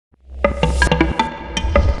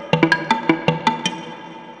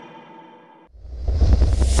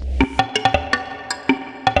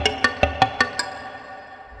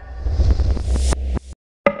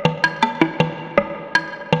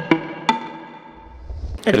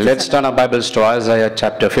Let's turn our Bibles to Isaiah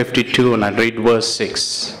chapter 52 and I'll read verse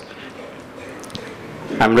 6.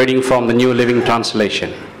 I'm reading from the New Living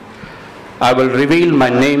Translation. I will reveal my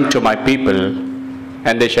name to my people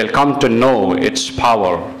and they shall come to know its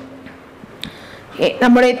power.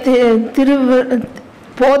 நம்முடைய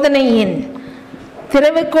போதனையின்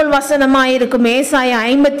திறவுகோல் வசனமாயிருக்கும் ஏசாயா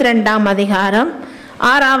 52ஆம் அதிகாரம்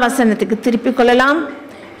 6ஆம் வசனத்துக்கு திருப்பிக் கொள்ளலாம்.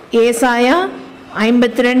 ஏசாயா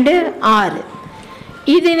 52:6.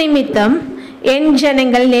 இது நிமித்தம் என்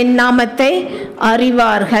ஜனங்கள் என் நாமத்தை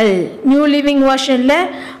அறிவார்கள். நியூ லிவிங் வெர்ஷன்ல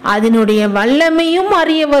அதனுடைய வல்லமையும்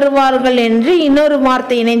அறிய வருவார்கள் என்று இன்னொரு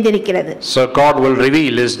வார்த்தை இணைந்திருக்கிறது. So God will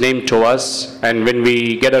reveal his name to us, and when we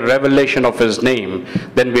get a revelation of his name,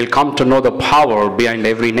 then we'll come to know the power behind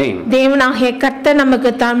every name. தேவனாகிய கர்த்தர்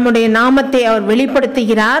நமக்கு தம்முடைய நாமத்தை அவர்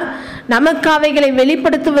வெளிப்படுத்துகிறார். நமக்கு அவைகளை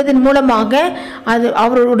வெளிப்படுத்துவதன் மூலமாக அது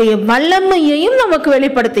அவருடைய வல்லமையையும் நமக்கு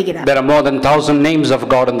வெளிப்படுத்துகிறார். There are more than 1,000 names of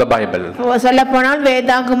God in the Bible. சொல்லப்போனால்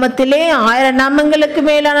வேதாகமத்திலே 1000 நாமங்களுக்கு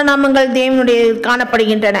மேலான நாமங்கள் தேவனுடைய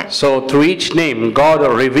காணப்படுகின்றன. So through each name God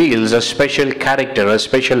reveals a special character, a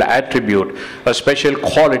special attribute, a special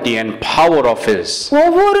quality and power of his.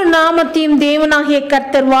 ஒவ்வொரு நாமத்தையும் தேவனாகிய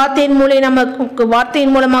கர்த்தர்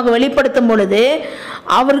வார்த்தையின் மூலமாக வெளிப்படுத்தும் பொழுது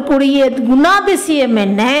அவருடைய குணாதிசயம்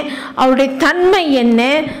என்ன, அவருடைய தன்மை என்ன,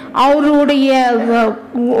 அவருடைய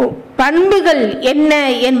பண்புகள் என்ன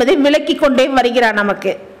என்பதை விளக்கிக் கொண்டே வருகிறார்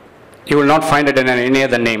நமக்கு. You will not find it in any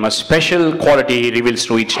other name. A special quality he reveals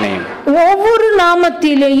through each name. ஒவ்வொரு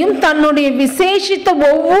நாமத்திலேயும் தன்னுடைய விசேஷித்த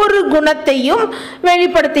ஒவ்வொரு குணத்தையும்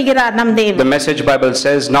வெளிப்படுத்துகிறார் நம் தேவன். The Message Bible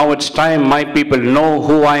says, now it's time my people know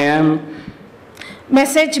who I am.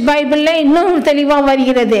 Message பைபிள்ல இன்னும் தெளிவா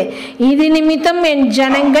வருகிறது. இது நிமித்தம் என்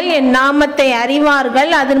ஜனங்கள் என் நாமத்தை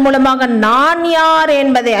அறிவார்கள், அதன் மூலமாக நான் யார்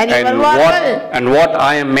என்பதை அறிவார்கள். And what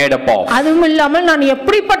I am made up of. அதுவும் இல்லாமல் நான்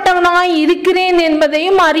எப்படிப்பட்டவனாய் இருக்கிறேன்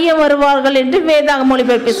என்பதையும் அறிய வருவார்கள் என்று வேதாகம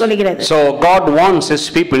மொழிபெயர்ப்பு சொல்கிறது. So God wants his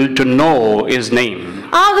people to know his name.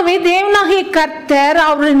 ஆகவே தேவனாகிய கர்த்தர்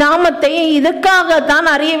அவருடைய நாமத்தை இதற்காக தான்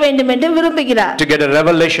அறிய வேண்டும் என்று விரும்புகிறார். To get a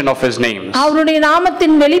revelation of his name. அவருடைய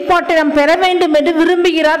நாமத்தின் வெளிப்பாட்டை நாம் பெற வேண்டும் என்று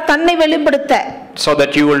விரும்புகிறார், தன்னை வெளிப்படுத்த. So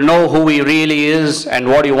that you will know who he really is and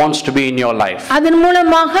what he wants to be in your life. அதன்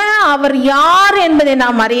மூலமாக அவர் யார் என்பதை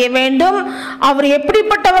நாம் அறிய வேண்டும், அவர்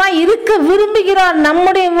எப்படிப்பட்டவராய் இருக்க விரும்புகிறார்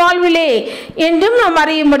நம்முடைய வாழ்விலே என்றும் நாம்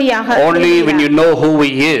அறியும்படியாக. Only when you know who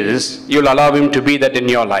he is, you'll allow him to be that in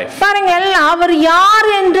your life. பாருங்கள், அவர் யார்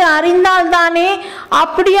என்று அறிந்தால் தானே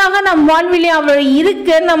அப்படியாக நம் வாழ்விலே அவர்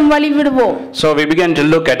இருக்க நாம் வழிவிடுவோம். So we begin to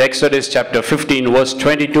look at Exodus chapter 15 verse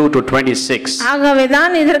 22 to 26. ஆகவே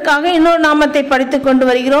தான் இதற்காக இன்னொரு நாமத்தை படித்துக் கொண்டு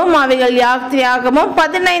வருகிறோம். அவைகள் யாத்திராகமம்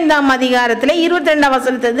 15ஆம் அதிகாரத்திலே 22ஆம்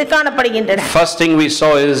வசனத்திலிருந்து காணப்படுகின்றன. First thing we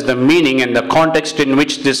saw is the meaning and the context in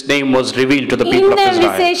which this name was revealed to the people of Israel. இந்த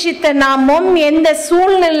விசேஷித்த நாமம் எந்த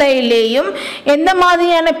சூழ்நிலையிலேயும் எந்த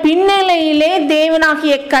மாதிரியான பின்னணியிலே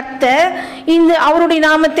தேவனாகிய கர்த்தர் இந்த அவருடைய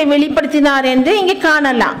நாமத்தை வெளிப்படுத்தினார் என்று இங்கே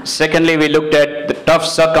காணலாம். Secondly, we looked at the tough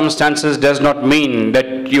circumstances does not mean that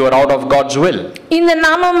you are out of God's will. இந்த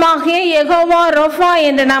நாமமாகிய யெகோவா ரஃபா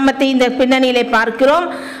என்ற நாமத்தை இந்த பின்னணியிலே பார்க்கிறோம்.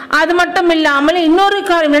 அது மட்டும் இல்லாமல் இன்னொரு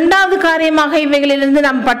காரியம், இரண்டாவது காரியமாக இவைகளிலிருந்து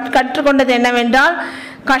நாம் கற்றுக்கொண்டது என்னவென்றால்,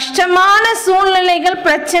 கஷ்டமான சூழ்நிலைகள்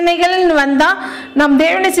பிரச்சனைகள் வந்தா நம்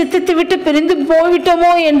தேவனை சித்தத்தை விட்டு பிரிந்து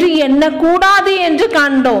போய்விட்டோமோ என்று எண்ணக்கூடாது என்று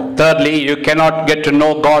கண்டோம். Thirdly, you cannot get to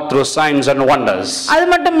know God through signs and wonders. அது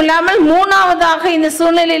மட்டும் இல்லாமல் மூணாவதாக இந்த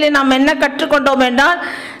சூழ்நிலையில நாம் என்ன கற்றுக்கொண்டோம் என்றால்,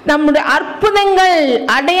 நம்முடைய அற்புதங்கள்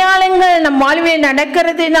அடையாளங்கள் நம் வாழ்வில்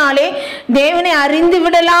நடக்கிறதுனாலே தேவனை அறிந்து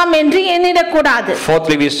விடலாம் என்று எண்ணிடக்கூடாது.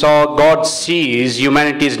 Fourthly, we saw God sees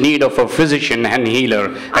humanity's need of a physician and healer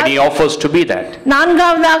and he offers to be that.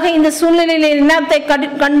 நான்காவதாக இந்த சூழ்நிலையில் என்னத்தை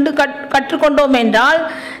கற்றுக்கொண்டோம் என்றால்,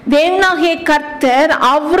 தேவனாகிய கர்த்தர்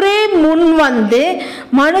அவரே முன் வந்து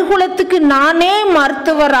மனுகுலத்துக்கு நானே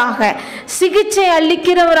மருத்துவராக சிகிச்சை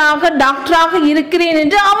அளிக்கிறவராக டாக்டராக இருக்கிறேன்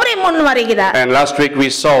என்று அவரே முன் வருகிறார். And last week we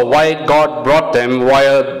saw why God brought them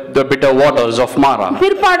via the bitter waters of Mara.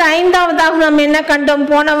 பிற்பாடு ஐந்தாவதாக நாம் என்ன கண்டோம்,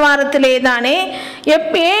 போன வாரத்திலே தானே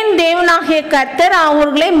ஏன் தேவனாகிய கர்த்தர்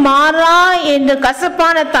அவர்களை மாறா என்ற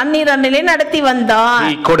கசப்பான தண்ணீர் அண்ணிலே நடத்தி வந்தார்.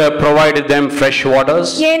 He could have provided them fresh waters.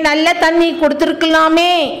 ஏன் நல்ல தண்ணீர்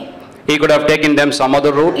கொடுத்திருக்கலாமே. He could have taken them some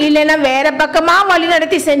other route. இல்லனா வேற பக்கமா வழி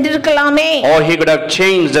நடத்தி சென்றிருக்கலாமே. Or he could have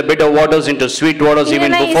changed the bitter waters into sweet waters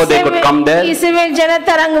even before they could come there. இஸ்ரவேல்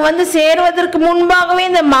ஜனத்தார் அங்கு வந்து சேருவதற்கு முன்பாகவே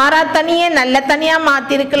இந்த மாறா தண்ணியை நல்ல தண்ணியா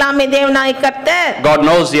மாத்தி இருக்கலாமே தேவனாகிய கர்த்தர். God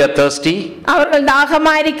knows they are thirsty. அவர்கள்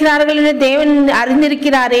தாகமா இருக்கிறார்கள் என்று தேவன்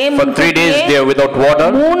அறிந்திருக்கிறாரே. For 3 days they are without water.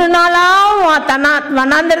 3 நாளா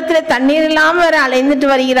வனாந்தரத்திலே தண்ணீர் இல்லாம வர அலைந்துட்டு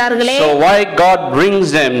வருகிறார்களே. So why God brings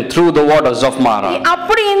them through the waters of Mara?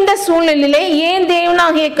 அப்படி இந்த சூழ்நிலையிலே ஏன்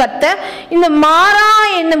தேவனாகிய கர்த்தர் இந்த மாறா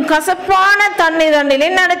என்னும் கசப்பான தண்ணீர் அண்டையிலே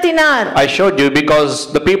நடத்தினார்? I showed you because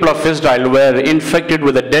the people of Israel were infected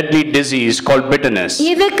with a deadly disease called bitterness.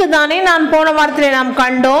 இதுக்கு தானே நான் போன வாரத்திலே நாம்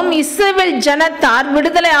கண்டோம், இஸ்ரவேல் ஜனத்தார்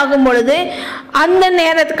விடுதலை ஆகும் பொழுது அந்த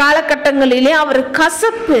நேர காலகட்டங்களிலே அவர்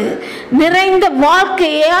கசப்பு நிறைந்த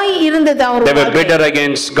வாழ்க்கையாய் இருந்தது. They were bitter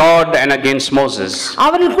against God and against Moses.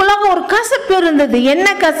 அவர்களுக்குள்ள ஒரு கசப்பு இருந்தது. என்ன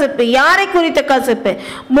கசப்பு? யாரை குறித்த கசப்பு?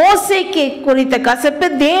 மோசேக்கு குறித்த கசப்பு,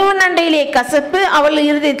 தேவன் அண்டையிலே கசப்பு அவர்கள்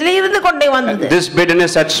இருதயத்திலே இருந்து கொண்டே வந்தது. This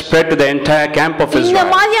bitterness had spread to the entire camp of Israel. இந்த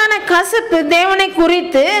மாதிரியான கசப்பு தேவனை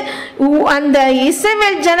குறித்து அந்த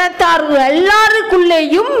இஸ்ரவேல் ஜனத்தார்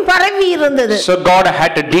எல்லாருக்குள்ளேயும் பரவி இருந்தது. So God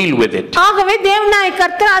had to deal with it. ஆகவே தேவனாகிய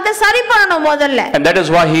கர்த்தர் அதை சரி பண்ணணும் முதல்ல. And that is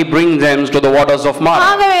why he brings them to the waters of Mara.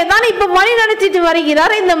 ஆகவே தான் இப்ப வழி நடத்திட்டு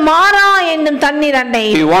வருகிறார் இந்த மாறா என்னும் தண்ணீர் அண்டை.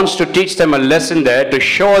 He wants to teach them a lesson there to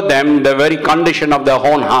show them the very condition of their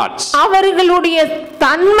own hearts. அவர்களுடைய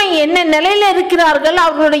தன்மை என்ன நிலையில இருக்கிறார்கள்,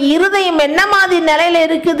 அவர்களுடைய இருதயம் என்ன மாதிரி நிலையில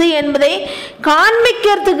இருக்குது என்பதை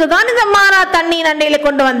காண்பிக்கிறதுக்கு தான் இந்த மாறா தண்ணீர் அண்டையில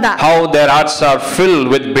கொண்டு வந்தார். How their hearts are filled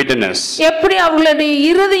with bitterness. எப்படி அவர்களுடைய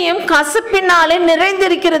இருதயம் கசப்பினாலே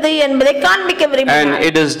நிறைந்திருக்கிறது என்பதை காண்பிக்க விரும்பினார். And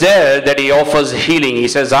it is there that he offers healing. He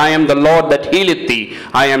says, I am the Lord that healeth thee.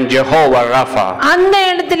 I am Jehovah Rapha. அந்த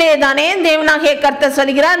இடத்திலே தானே தேவனாகிய கர்த்தர்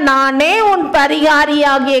சொல்கிறார், நானே உன்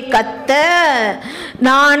பரிகாரியாகிய கர்த்தர்,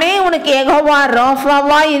 நானே உனக்கு யெகோவா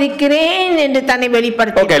ராஃபாவா இருக்கிறேன் என்று தன்னை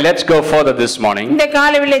வெளிப்படுத்தினார். Okay, let's go further this morning. இந்த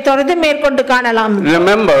காலையிலே தொடர்ந்து மேற்கொண்டு காணலாம்.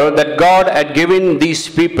 Remember that God had given these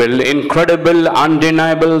people incredible,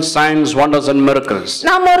 undeniable signs, wonders and miracles.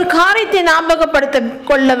 நாம் ஒரு காரியத்தை ஞாபகப்படுத்த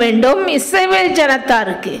கொள்ள வேண்டும். இஸ்ரவேல்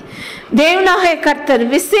ஜனத்தாருக்கு தேவனாகிய கர்த்தர்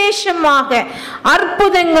விசேஷமாக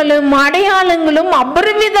அற்புதங்களும் அடையாளங்களும்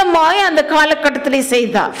அபரிவிதமாய் அந்த காலகட்டத்திலே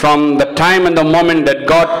செய்தார். From the time and the moment that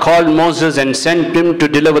God called Moses and sent him to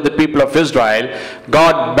deliver the people of Israel,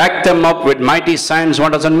 God backed them up with mighty signs,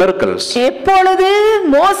 wonders and miracles. எப்பொழுது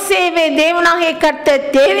மோசேவை தேவனாகிய கர்த்தர்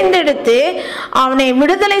தேர்ந்தெடுத்து அவனை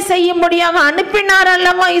விடுதலை செய்யும்படியாக அனுப்பினார்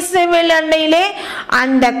அல்லவா இஸ்ரவேல் அண்டையிலே,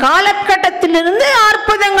 அந்த காலகட்டத்திலிருந்து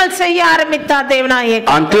அற்புதங்கள் செய்ய ஆரம்பித்தார் தேவனாகிய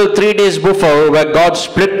கர்த்தர். Until 3 days before, where God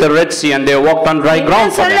split the Red Sea and they walked on dry ground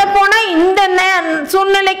for them. சொல்லப்போனா இந்த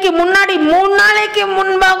சூழ்நிலைக்கு முன்னாடி 3 நாளைக்கு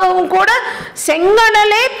முன்பாகவும் கூட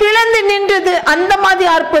செங்கடலே பிளந்து நின்றது. அந்த மாதிரி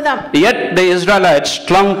அற்புதம். Yet the Israelites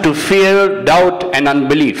clung to fear, doubt and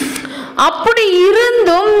unbelief. அப்படி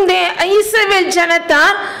இருந்தும் இஸ்ரவேல்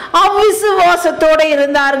ஜனத்தார் அவிசுவாசத்தோடு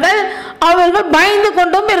இருந்தார்கள், அவர்கள் பயந்து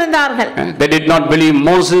கொண்டும் இருந்தார்கள். They did not believe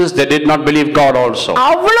Moses, they did not believe God also.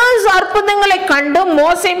 அவ்வளவு அற்புதங்களை கண்டு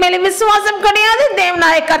மோசே மேலே விசுவாசம் கிடையாது,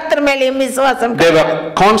 தேவனாகிய கர்த்தர் மேலேயும் விசுவாசம் They கிடையாது.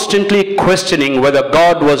 were constantly questioning whether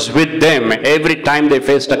God was with them every time they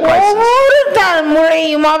faced a crisis. ஒவ்வொரு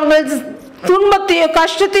முறையும் அவர்கள் துன்பத்தையோ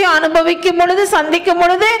கஷ்டத்தையோ அனுபவிக்கும் பொழுது சந்திக்கும்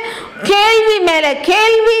பொழுது கேள்வி மேல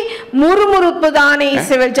கேள்வி, முறுமுறுப்பு தானே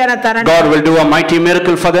இஸ்ரவேல் ஜனத்தார். God will do a mighty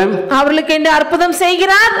miracle for them. அவர்களுக்கு இந்த அற்புதம்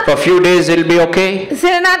செய்கிறார். For a few days it will be okay.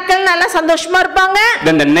 சில நாட்கள் நல்லா சந்தோஷமா இருப்பாங்க.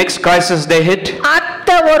 Then the next crisis they hit, அத்த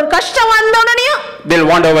ஒரு கஷ்டம் வந்தோடனேயும் they'll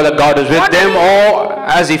wonder whether God is with them or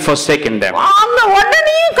has he forsaken them. அவங்க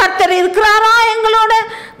உடனேயும் கர்த்தர் இருக்கிறாரா எங்களோட,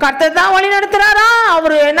 கர்த்தர் தான் வழி நடத்துறாரா,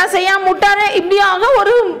 அவர் என்ன செய்யாம விட்டாரு, இப்படியாக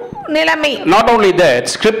ஒரு நிலைமை. Not only that,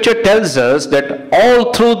 scripture tells us that all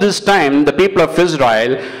through this time the people of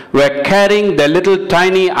Israel were carrying their little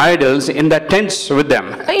tiny idols in their tents with them.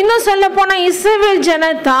 இன்னும் சொல்ல போனா இஸ்ரவேல்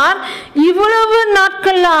ஜனத்தார் இவ்வளவு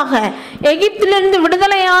நாட்களாக எகிப்திலிருந்து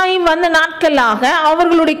விடுதலையாகி வந்த நாட்களாக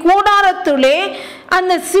அவர்களுடைய கூடாரத்திலே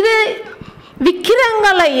அந்த சிறு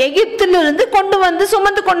விக்கிரங்களை எகிப்திலிருந்து கொண்டு வந்து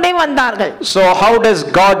சுமந்து கொண்டே வந்தார்கள். So how does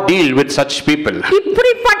God deal with such people?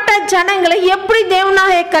 இப்படிப்பட்ட ஜனங்களை எப்படி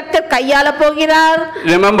தேவனாகிய கர்த்தர் கையாள போகிறார்?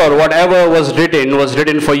 Remember, whatever was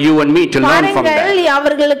written for you and me to learn from them.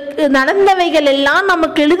 அவர்களுக்கு நடந்தவைகள் எல்லாம்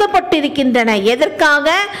நமக்கு எழுதப்பட்டிருக்கின்றன. எதற்காக?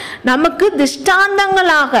 நமக்கு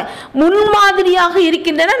திஷ்டாந்தங்களாக முன்மாதிரியாக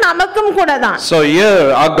இருக்கின்றன, நமக்கும் கூட தான். So here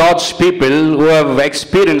are God's people who have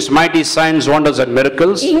experienced mighty signs, wonders and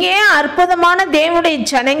miracles. இங்கே அற்புதமான தேவனுடைய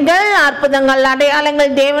ஜனங்கள் அற்புதங்கள் அடையாளங்கள்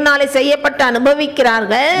தேவனாலே செய்யப்பட்டு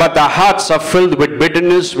அனுபவிக்கிறார்கள். But their hearts are filled with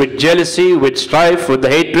bitterness, with jealousy, with strife, with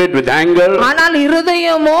hatred, with anger. ஆனால்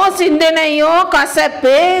இருதயமோ சிந்தனையோ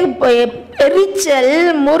கசப்பு, எரிச்சல்,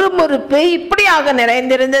 முறுமுறுப்பு இப்படியாக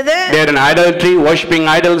நிறைந்திருந்தது. They are in idolatry, worshipping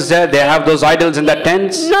idols there. They have those idols in their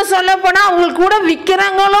tents. இன்னும் சொல்ல போனா அவங்க கூட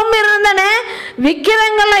விக்கிரங்களும் இருந்தன,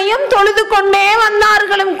 விக்கிரங்களையும் தொழுது கொண்டே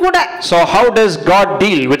வந்தார்களும் கூட. So how does God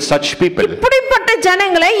deal with such people? இப்படிப்பட்ட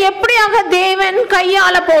ஜனங்களை எப்படியாக தேவன்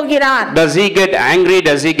கையாள போகிறார்? Does he get angry?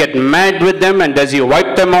 Does he get mad with them? And does he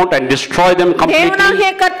wipe them out and destroy them completely? தேவனாகிய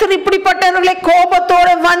கர்த்தர் இப்படிப்பட்டவர்களை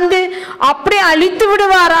கோபத்தோடு வந்து அப்படியே அழித்து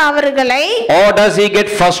விடுவாரா அவர்களை? Or does he get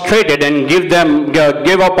frustrated and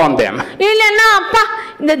give up on them? இல்லன்னா அப்பா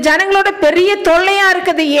இந்த ஜனங்களோட பெரிய தொல்லையா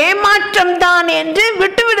இருக்குது, ஏமாற்றம் தான் என்று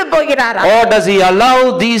விட்டுவிட போகிறாரா? Or does he allow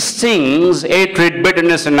these things, hatred,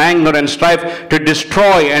 bitterness and anger and strife, to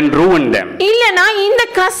destroy and ruin them? இல்லனா இந்த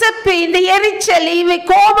கசப்பு, இந்த எரிச்சல், இவை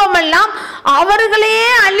கோபம் எல்லாம் அவர்களே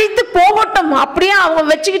அழித்து போகட்டும், அப்படியே அவங்க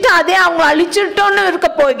வெச்சிட்டு அதே அவங்க அழிச்சிட்டோன்னு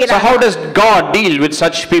இருக்க போகிறார். So how does God deal with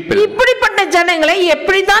such people? இப்படிப்பட்ட ஜனங்களை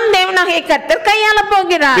எப்படி தான் தேவனாகிய கர்த்தர் கையாள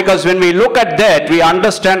போகிறார்? Because when we look at that, we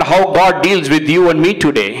understand how God deals with you and me today.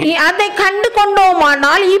 அதை கண்டு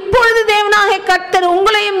கொண்டோமானால் இப்பொழுது தேவனாகிய கர்த்தர்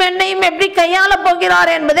உங்களையும் என்னையும் எப்படி கையாள போகிறார்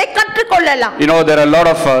என்பதை கற்றுக்கொள்ளலாம். You know, there are a lot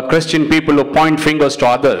of Christian people who point fingers to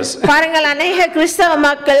others. பாருங்கள், அநேக கிறிஸ்தவ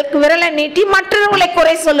மக்கள் விரலை நீட்டி மற்றவர்களை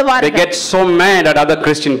குறை சொல்லுவார்கள். They get so mad at other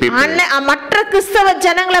Christian people. மற்ற கிறிஸ்தவ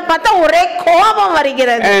ஜனங்களை பார்த்தா ஒரே கோபம்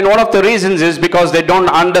வருகிறது. And one of the reasons is because they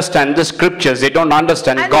don't understand the scriptures, they don't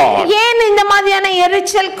understand God. ஏன் இந்த மாதிரியான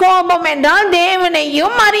எரிச்சல் கோபம் என்றால்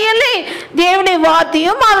தேவனையும் அறியலை, தேவனை வார்த்தையும்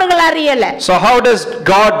அவர்கள் அறியல. So how does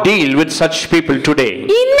God deal with such people today?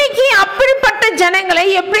 இன்னைக்கு அப்படிப்பட்ட ஜனங்களை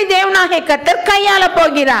எப்படி தேவனாகிய கர்த்தர் கையாள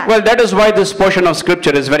போகிறார்? Well, that is why this portion of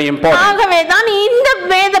scripture is very important. ஆகவே தான் இந்த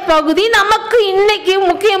வேத பகுதி நமக்கு இன்னைக்கு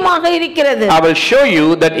முக்கியமாக இருக்கிறது. I will show you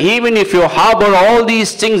that even if you harbor all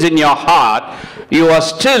these things in your heart, you are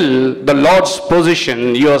still the Lord's possession,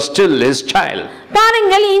 you are still his child.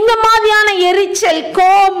 பாருங்கள், இந்த மாதிரியான எரிச்சல்,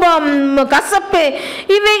 கோபம், கசப்பு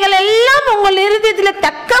இவைகள் எல்லாம் உங்கள் இருதயத்தில்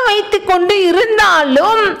தக்க வைத்துக் கொண்டு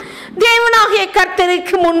இருந்தாலும் தேவனாகிய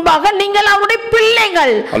கர்த்தருக்கு முன்பாக நீங்கள் அவருடைய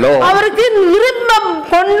பிள்ளைகள், அவருக்கு விருப்பம்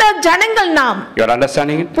கொண்ட ஜனங்கள் நாம். You are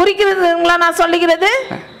understanding it? புரிகிறதுங்களா நான் சொல்லுகிறது?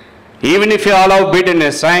 Even if you allow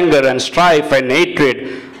bitterness, anger and strife and hatred,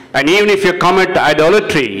 and even if you commit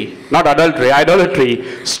idolatry, not adultery, idolatry,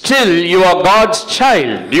 still you are God's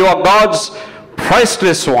child, you are God's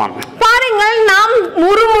priceless one. பாருங்கள், நாம்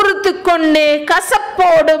முறுமுறுத்துக் கொண்டு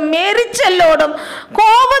கசப்போடும் எரிச்சலோடும்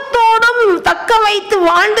கோபத்தோடும் தக்க வைத்து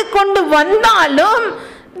வாழ்ந்து கொண்டு வந்தாலும்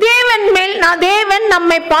தேவன்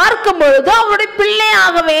நம்மை பார்க்கும் பொழுது அவருடைய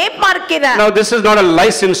பிள்ளையாகவே பார்க்கிறார். Now this is not a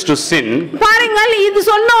license to sin. பாருங்கள், இது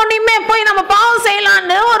சொன்ன உடனே போய் நம்ம பாவம்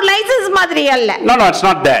செய்யலாம்னு ஒரு லைசென்ஸ் மாதிரி அல்ல. No, it's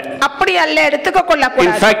not that. அப்படி அல்ல, எடுத்துக்க கொள்ளக்கூடாது.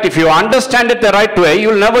 In fact, if you understand it the right way, you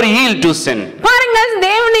will never yield to sin. பாருங்கள்,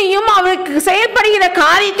 தேவனையும் அவருக்கு செயல்படுகிற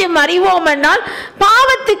காரியத்தையும் அறிவோம் என்றால்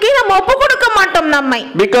பாவத்துக்கு நம்ம ஒப்பு கொடுக்க மாட்டோம் நம்மை.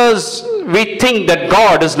 Because we think that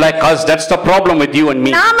God is like us. That's the problem with you and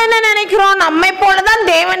me. நாம் என்ன நினைக்கிறோம், நம்மை போல தான்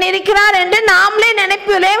தேவன் இருக்கிறார் என்று நாமளே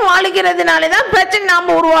நினைப்பிலே வாழுகிறதுனால தான் பிரச்சனை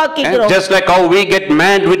நாம உருவாக்கிக்கிறோம். Just like how we get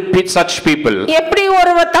mad with such people. எப்படி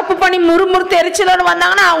ஒரு தப்பு பண்ணி முறுமுறுத்து எரிச்சலோடு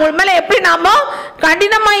வந்தாங்கன்னா அவங்க மேல எப்படி நாம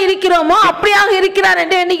கடினமா இருக்கிறோமோ அப்படியாக இருக்கிறார்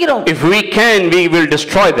என்று எண்ணிக்கிறோம். If we can, we will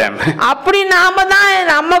destroy them. அப்படி நாம தான்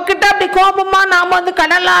நம்ம கிட்ட அப்படி கோபமா நாம வந்து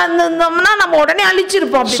கடலா இருந்தோம்னா நம்ம உடனே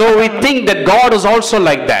அழிச்சிருப்போம். So we think that God is also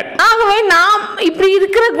like that. ஆகவே நாம் இப்படி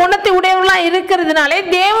இருக்கிற குணத்தை உடையவர்களா இருக்கிறதுனாலே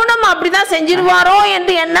தேவனும் அப்படிதான் செஞ்சிருவாரோ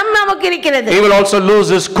என்று எண்ணம் நமக்கு இருக்கிறது. He will also lose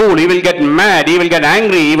his cool, he will get mad, he will get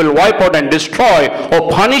angry, he will wipe out and destroy or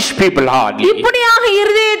punish people hardly. இப்படியாக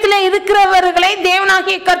இருதயத்தில் இருக்கிறவர்களை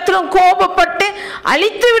தேவனாகிய கர்த்தரும் கோபப்பட்டு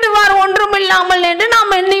அழித்து விடுவார் ஒன்றுமில்லாமல் என்று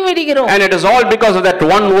நாம் எண்ணி விடுகிறோம். And it is all because of that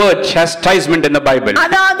one word, chastisement, in the Bible.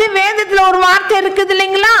 அதாவது வேதத்துல ஒரு வார்த்தை இருக்குது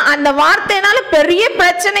இல்லைங்களா, அந்த வார்த்தையினால பெரிய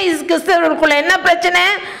பிரச்சனை கிறிஸ்தவர்களுக்குள்ள. என்ன பிரச்சனை?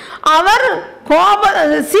 அவர்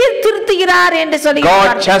சீர்திருத்துகிறார் என்று சொல்கிறார்.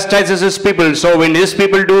 God chastises his people, so when his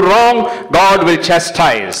people do wrong, God will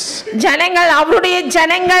chastise. ஜனங்கள், அவருடைய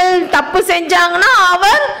ஜனங்கள் தப்பு செஞ்சாங்கன்னா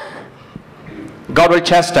அவர் God will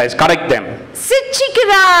chastise, correct them.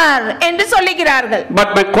 சிட்சிக்கிறார் என்று சொல்லுகிறார்கள். But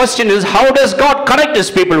my question is, how does God correct his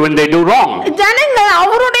people when they do wrong? ஜனங்கள்,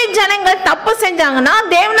 அவருடைய ஜனங்கள் தப்பு செஞ்சாங்கன்னா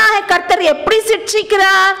தேவனாகிய கர்த்தர் எப்படி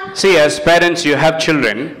சிட்சிக்கிறார்? See, as parents you have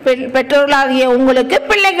children. பெற்றோர்களாகிய உங்களுக்கு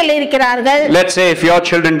பிள்ளைகள் இருக்கிறார்கள். Let's say if your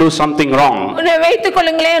children do something wrong. வைத்துக்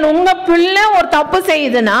கொள்ளுங்களேன், உங்க பிள்ளை ஒரு தப்பு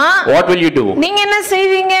செய்யுதுன்னா what will you do? நீங்க என்ன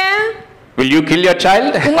செய்வீங்க? Will you kill your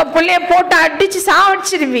child? உங்க பிள்ளைய போட்டு அடிச்சு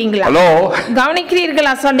சாவடிச்சிருவீங்களா? ஹலோ,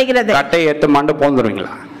 கவனிக்கிறீர்களா சொல்லுகிறது? கட்டை ஏத்து மண்ட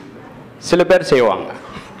போந்துருவீங்களா? சில பேர் செய்வாங்க,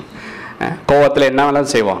 கோவத்துல என்ன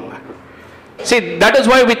வேணாலும் செய்வாங்க. See, that is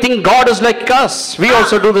why we think God is like us. We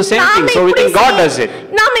also do the same thing, so we think God does it.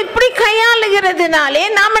 நாம் இப்படி கையாளுகிறதுனாலே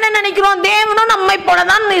நாம் என்ன நினைக்கிறோம், தேவனும் நம்மை போல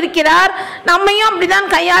தான் இருக்கிறார், நம்மையும்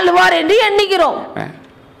அப்படிதான் கையாளுவார் என்று எண்ணுகிறோம்.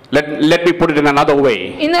 Let me put it in another way.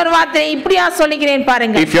 இன்னொரு வார்த்தை இப்படியா சொல்லுகிறேன்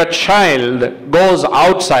பாருங்க. If your child goes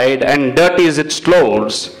outside and dirties its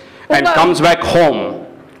clothes and comes back home.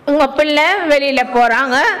 உங்க பிள்ளை வெளியில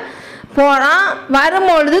போறான்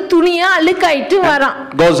வரும்பொழுது துணியா அழுக்காயிட்டு வரான்.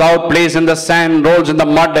 Goes out, plays in the sand, rolls in the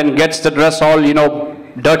mud and gets the dress all,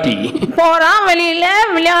 dirty. போறான் வெளியில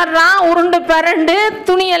விளையாடுறான், உருண்டு பரண்டு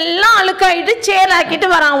துணி எல்லாம் அழுக்காயிட்டு சேலாக்கிட்டு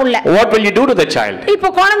வரான் உள்ள. What will you do to the child? இப்போ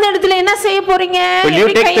குழந்தை இடத்துல என்ன செய்ய போறீங்க?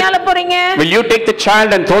 எப்படி கையாள போறீங்க? Will you take the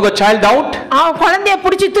child and throw the child out? குழந்தைய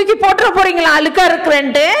புடிச்சு தூக்கி போட்ற போறீங்களா அழுக்கா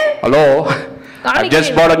இருக்குறேன்ட்டு? Hello, I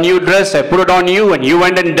just bought a new dress, I put it on you and you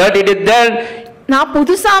went and dirtied it there. நான்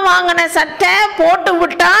புதுசா வாங்கின சட்டை போட்டு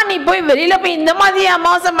விட்டா நீ போய் வெளியில போய் இந்த மாதிரி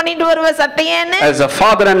மோசம் பண்ணிட்டு வருவ சட்டையேன்னு. As a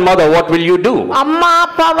father and mother, what will you do? அம்மா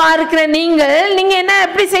அப்பாவா இருக்கிற நீங்க என்ன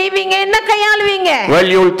எப்படி செய்வீங்க? என்ன கையாளுவீங்க? Well,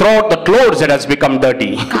 you will throw out the clothes that has become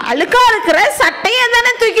dirty. அழுக்கா இருக்கிற சட்டையை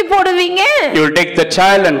தானே தூக்கி போடுவீங்க. You will take the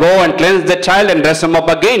child and go and cleanse the child and dress him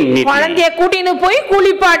up again neatly. குழந்தைய கூட்டிட்டு போய்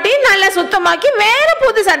குளிப்பாட்டி நல்லா சுத்தமாக்கி வேற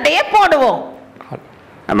புது சட்டையை போடுவோம்.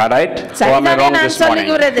 Am I right? Or am I wrong this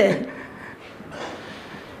morning?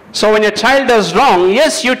 So when your child does wrong,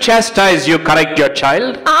 yes, you chastise, you correct your child.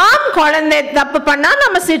 ஆம், குழந்தை தப்பு பண்ணா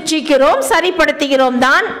நம்ம சிட்சிக்கிறோம், சரிப்படுத்துகிறோம்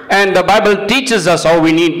தான். And the Bible teaches us how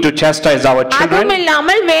we need to chastise our children.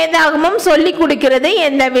 அதுமில்லாமல் வேதாகமம் சொல்லி கொடுக்கிறது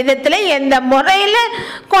எந்த விதத்துல எந்த முறையில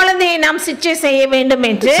குழந்தையை நாம் சிட்சை செய்ய வேண்டும்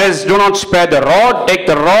என்று. It says, do not spare the rod, take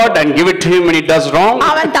the rod and give it to him when he does wrong.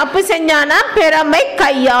 அவன் தப்பு செஞ்சானா பெருமை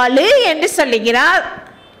கையாளு என்று சொல்லுகிறார்.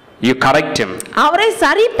 You correct him. அவரை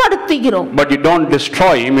சரிப்படுத்துகிறோம். But you don't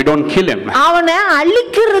destroy him, you don't kill him. அவனை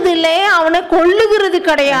அழிக்கிறது இல்ல, அவனை கொல்லுகிறது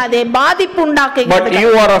கிடையாது, பாதிப்பு உண்டாக்குகிறது. But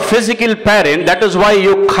you are a physical parent, that is why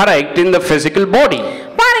you correct in the physical body.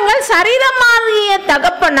 பாருங்கள், சரீரமாகிய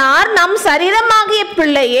தகப்பனார் நம் சரீரமாகிய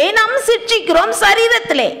பிள்ளையை நாம் சிட்சிக்கிறோம்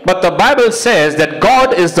சரீரத்திலே. But the Bible says that God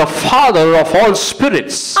is the father of all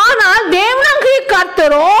spirits. ஆனால் தேவனாகிய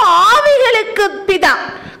கர்த்தரோ ஆவிகளுக்கு பிதா.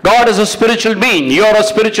 God is a spiritual being. You are a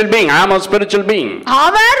spiritual being. I am a spiritual being.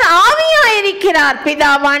 அவர் ஆவியாயிருக்கிறார்.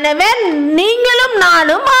 பிதாவானவர் நீங்களும்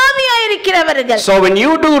நானும் ஆவியாயிருக்கிறவர்கள். So when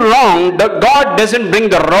you do wrong, God doesn't bring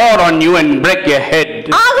the rod on you and break your head.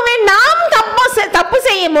 ஆகவே நாம் தப்பு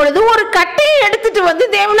செய்யும் பொழுது ஒரு கட்டையை எடுத்துட்டு வந்து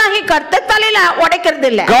தேவனாகிய கர்த்தர் தலையில உடைக்கிறது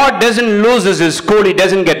இல்ல. God doesn't lose his cool. He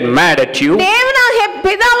doesn't get mad at you. தேவனாகிய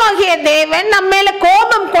பிதாவாகிய தேவன் நம்ம மேல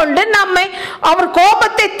கோபம் கொண்டு நம்மை அவர்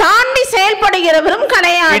கோபத்தை தாண்டி செயல்படுகிறவரும்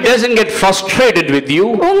கிடையாது. He doesn't get frustrated with you.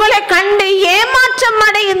 உங்களை கண்டு ஏமாற்றம்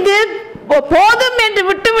அடைந்து போதும் என்று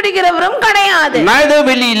விட்டு விடுகிறவரும் கிடையாது. Neither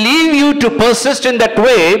will he leave you to persist in that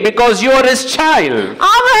way because you are his child.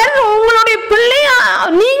 அவர் உங்களுடைய பிள்ளையா,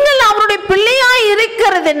 நீங்கள் அவருடைய பிள்ளையாய்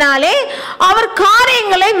இருக்கிறதுனாலே அவர்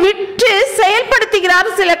காரியங்களை விட்டு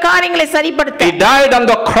செயல்படுத்துகிறார், சில காரியங்களை சரிப்படுத்த. He died on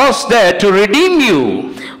the cross there to redeem you.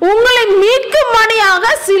 உங்களை மீட்கும்படியாக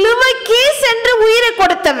சிலுவைக்கே சென்று உயிரை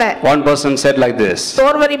கொடுத்தவர். One person said like this.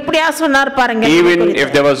 ஒருவர் இப்படியா சொன்னார் பாருங்க. Even if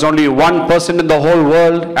there was only one person in the whole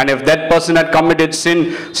world and if that person had committed sin,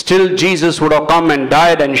 still Jesus would have come and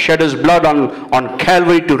died and shed his blood on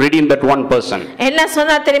Calvary to redeem that one person. என்ன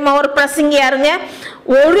சொன்னார் தெரியுமா? ஒரு பிரசங்கியாருங்க,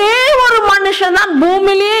 ஒரே ஒரு மனுஷன் தான்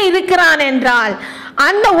பூமியிலே இருக்கிறான் என்றால்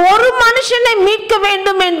அந்த ஒரு மனுஷனை மீட்க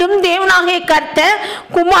வேண்டும் என்றும் தேவனாகிய கர்த்தர்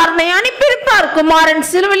குமாரனை அனுப்பியிருப்பார். குமாரன்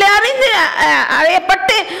சிலுவையிலே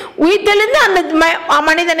அறையப்பட்டு உயிர்த்தெழுந்து அந்த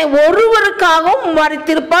மனிதனை ஒருவருக்காகவும்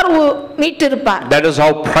மரித்திருப்பார், மீட்டிருப்பார். That is how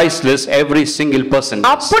priceless every single person is.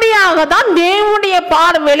 அப்படியாக தான் தேவனுடைய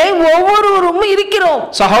பார்வையிலே ஒவ்வொருவரும் இருக்கிறோம்.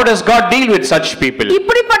 So how does God deal with such people?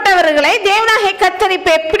 இப்படிப்பட்டவர்களை தேவனாகிய கர்த்தர்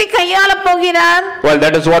எப்படி கையாள போகிறார்? Well,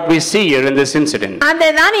 that is what we see here in this incident.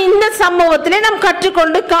 அதுதான் இந்த சம்பவத்திலே நாம்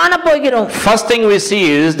கற்றுக்கொண்டு காண போகிறோம். First thing we see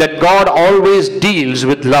is that God always deals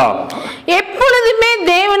with love. எப்பொழுதுமே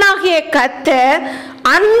தேவனாகிய கர்த்தர்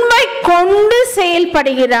அன்பை கொண்டு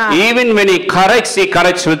செயல்படுகிறார். Even when he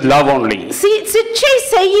corrects with love only. சிட்சை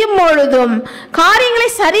செய்யும் பொழுதும் காரியங்களை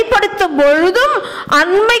சரிப்படுத்தும் பொழுதும்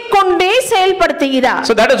அன்பை கொண்டே செயல்படுத்துகிறார்.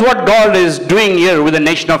 So that is what God is doing here with the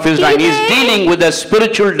nation of Israel. He is dealing with a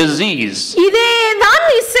spiritual disease. இதேதான்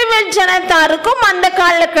இஸ்ரவேல் ஜனத்தாருக்கும் அந்த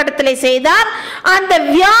காலகட்டத்திலே செய்தார். அந்த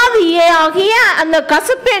வியாதியை ஆகிய அந்த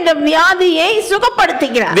கசப்பு என்ற வியாதியை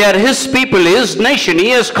சுகப்படுத்துகிறார். They are his people, his nation.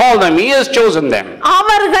 He has called them, he has chosen them.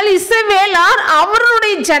 அவர்கள் இஸ்ரவேலார்,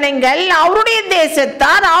 அவருடைய ஜனங்கள், அவருடைய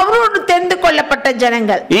தேசத்தார், அவரோடு தெரிந்து கொள்ளப்பட்ட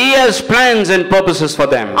ஜனங்கள். He has plans and purposes for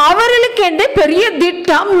them. அவர்களுக்கு என்று பெரிய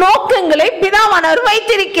திட்டம் நோக்கங்களை பிதாவானவர்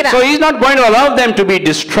வைத்திருக்கிறார். So he is not going to allow them to be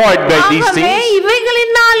destroyed by these things.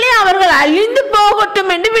 இவைகளினாலே அவர்கள் அழிந்து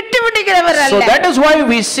போகட்டும் என்று விட்டு விடுகிறவர் அல்ல. So that is why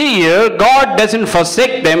we see here God doesn't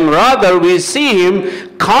forsake them, rather we see him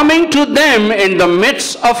coming to them in the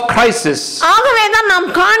midst of crisis. ஆகவே தான் நாம்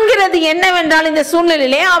காண்கிறது என்னவென்றால் இந்த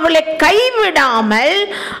சூழ்நிலையிலே அவர்களை கைவிடாமல்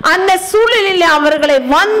அந்த சூழ்நிலையிலே அவர்களை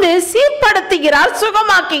வந்து சீர்படுத்த வெளிப்படுத்துகிறார்,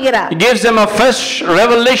 சுகமாக்குகிறார். He gives them a fresh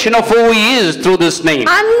revelation of who he is through this name.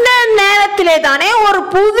 அந்த நேரத்திலே தானே ஒரு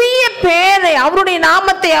புதிய பெயரை, அவருடைய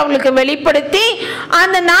நாமத்தை அவர்களுக்கு வெளிப்படுத்தி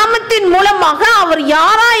அந்த நாமத்தின் மூலமாக அவர்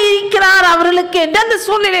யாராய் இருக்கிறார் அவர்களுக்கு என்று அந்த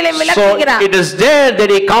சூழ்நிலையை விளக்குகிறார். So it is there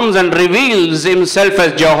that he comes and reveals himself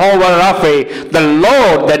as Jehovah Rapha, the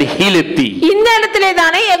Lord that healeth thee. இந்த இடத்திலே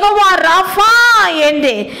தானே யெகோவா ராஃபா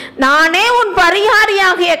என்று, நானே உன்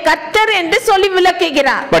பரிகாரியாகிய கர்த்தர் என்று சொல்லி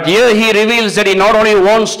விளக்குகிறார். But here he reveals that he not only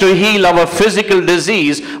wants to heal our physical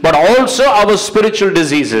disease but also our spiritual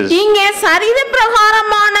diseases. இங்கே சரீர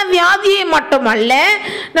பிரகாரமான வியாதியை மட்டுமல்ல,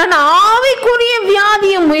 நான் ஆவிக்குரிய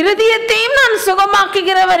வியாதியும் இருதயத்தையும் நான்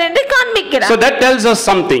சுகமாக்குகிறவர் என்று காண்பிக்கிறார். So that tells us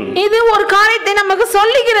something. இது ஒரு காரியத்தை நமக்கு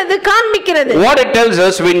சொல்லுகிறது, காண்பிக்கிறது. What it tells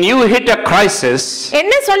us, when you hit a crisis,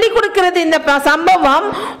 என்ன சொல்லி கொடுக்கிறது இந்த சம்பவம்?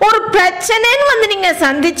 ஒரு பிரச்சனைன்னு வந்து நீங்க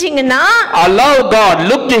சந்திச்சீங்கன்னா, allow God,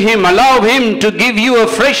 look to him, allow him to give you a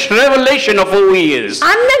fresh revelation of who he is.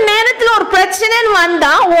 அந்த நேரத்தில் ஒரு பிரச்சனைன்னு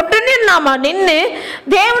வந்தா உடனே நாம நின்னு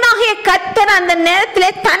தேவனாகிய கர்த்தர் அந்த நேரத்திலே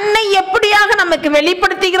தன்னை எப்படியாக நமக்கு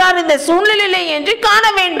வெளிப்படுத்துகிறார் இந்த சூழ்நிலையிலே என்று காண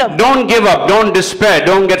வேண்டும். Don't give up, don't despair,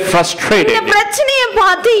 don't get frustrated. இந்த பிரச்சனையை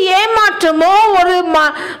பார்த்து ஏமாற்றமோ ஒரு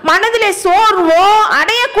மனதிலே சோர்வோ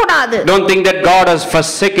அடையக்கூடாது. Don't think that God has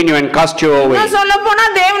forsaken you and cast you away. நான் சொல்ல போனா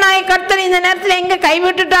தேவனாகிய கர்த்தர் இந்த நேரத்தில் எங்க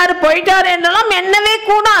கைவிட்டுட்டாரு போயிட்டாரு என்றெல்லாம் எண்ணவே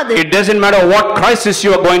கூடாது. It doesn't matter what crisis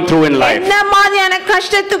you are going through in life. என்ன மாதிரியான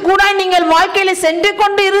கஷ்டத்து கூட நீங்கள் வாழ்க்கையில சென்று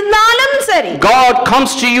கொண்டு இருந்தாலும் சரி, God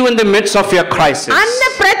comes to you in the midst of your crisis. அந்த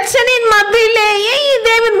பிரச்சனையின் மத்தியிலேயே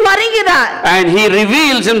தேவன் வருகிறார். And he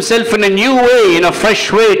reveals himself in a new way, in a fresh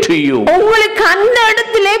way to you. உங்களுக்கு அந்த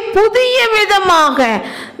இடத்திலே புதிய விதமாக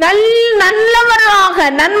நல்லவராக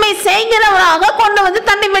நன்மை செய்கிறவராக கொண்டு வந்து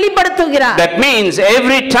தன்னை வெளிப்படுத்துகிறார். That means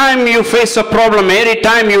every time you face a problem, every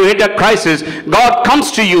time you hit a crisis, God comes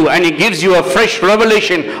to you and he gives you a fresh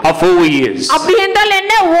revelation of who he is. அப்படி என்றால்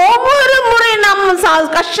என்ன? ஒவ்வொரு முறை நாம்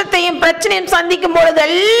கஷ்டத்தையும் பிரச்சனையும் சந்திக்கும்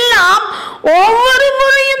பொழுதெல்லாம் ஒவ்வொரு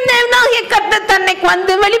முறையும் தேவனாகிய கர்த்தர் தன்னை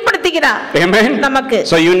வந்து வெளிப்படுத்துகிறார். Amen. நமக்கு.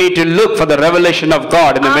 So you need to look for the revelation of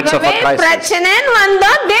God in the midst of a crisis. பிரச்சனை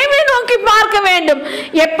வந்தா தேவனை நோக்கி பார்க்க வேண்டும்.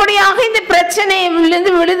 எப்படியாக இந்த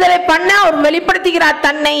பிரச்சனையிலிருந்து விடுதலை பண்ண அவர் வெளிப்படுத்துகிறார்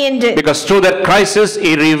தன்னை என்று. Because through that crisis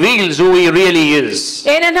he reveals who he really is.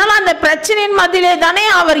 ஏனென்றால் அந்த பிரச்சனையின் மத்தியிலே தானே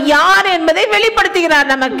அவர் யார் என்பதை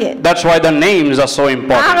வெளிப்படுத்துகிறார் நமக்கு. That's why the names are so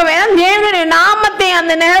important. ஆகவே தேவனுடைய நாமத்தை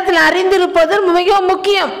அந்த நேரத்தில் அறிந்திருப்பது மிகவும்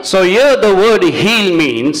முக்கியம். So here the word heal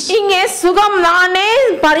means, இங்கே சுகம் நானே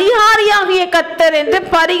பரிகாரியாகிய கர்த்தர் என்று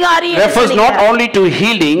பரிகாரி refers not only to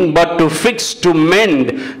healing but to fix, to mend,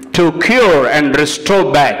 to cure and restore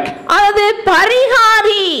back. அது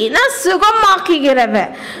பரிகாரி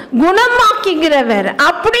சுகமாக்குகிறவர், குணமாக்குகிறவர்.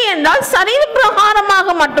 அப்படி என்றால் சரீர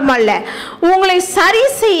பிரகாரமாக மட்டுமல்ல, உங்களை சரி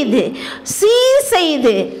செய்து சீர்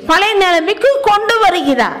செய்து பழைய நிலைமைக்கு கொண்டு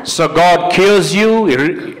வருகிறார். So God cures you,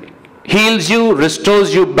 heals you, restores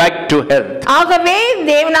you back to health. ஆகவே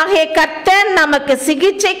தேவனாகிய கர்த்தர் நமக்கு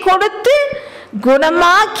சிகிச்சை கொடுத்து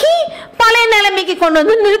குணமாக்கி பழைய நிலைமைக்கு கொண்டு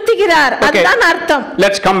வந்து நிறுத்துகிறார். அதுதான் அர்த்தம்.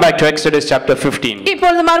 Let's come back to Exodus chapter 15.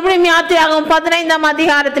 இப்பொழுது மறுபடியும் யாத்திராகமம் 15ஆம்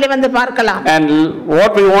அதிகாரத்திலே வந்து பார்க்கலாம். And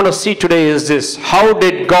what we want to see today is this: how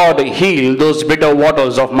did God heal those bitter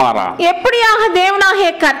waters of Mara? எப்படியாக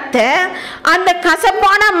தேவனாகிய கர்த்தர் அந்த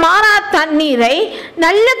கசப்பான மாரா தண்ணீரை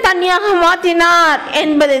நல்ல தண்ணியாக மாற்றினார்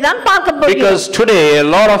என்பதை தான் பார்க்க போகிறோம். Because today a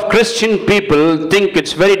lot of Christian people think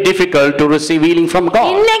it's very difficult to receive healing from God.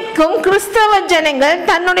 இன்னைக்கும் கிறிஸ்தவ ஜனங்கள்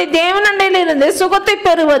தன்னுடைய தேவனண்டையிலிருந்து சுகத்தை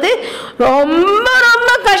பெறுவது ரொம்ப ரொம்ப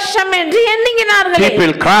கஷ்டம் என்று எண்ணுகிறார்கள்.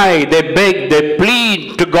 People cry, they beg, they plead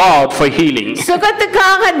to God for healing.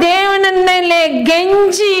 சுகத்துக்காக தேவனண்டையிலே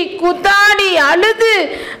கெஞ்சி குத்தாடி அழுது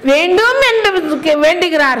வேண்டும் என்று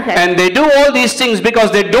வேண்டுகிறார்கள். And they do all these things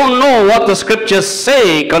because they don't know what the scriptures say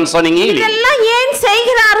concerning healing. இதெல்லாம் ஏன்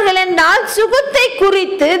செய்கிறார்கள் என்றால் சுகத்தை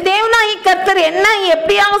குறித்து தேவனாகிய கர்த்தர் என்ன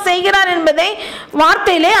எப்படியாக செய்கிறார் என்பதை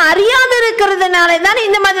வார்த்தையிலே அறியாது இருக்கிறதுனால தான்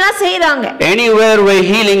இந்த மாதிரிலாம் செய்றாங்க. Anywhere where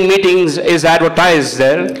healing meetings is advertised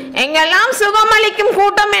there, எங்கெல்லாம் சுகமளிக்கும்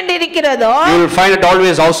கூட்டம் என்று இருக்கிறதோ you will find it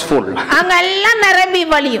always houseful. அங்கெல்லாம் நிரம்பி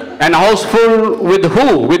வழியும். And houseful with who?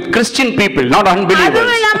 With Christian people, not unbelievers.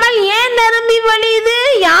 அதுவும் இல்லாமல் ஏன் நிரம்பி வழியுது?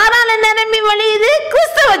 யாரால நிரம்பி வழியுது?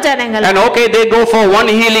 கிறிஸ்தவ ஜனங்கள். And okay, they go for one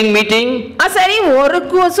healing meeting. சரி, ஒரு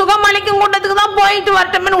சுகமளிக்கும் கூட்டத்துக்கு தான் போயிட்டு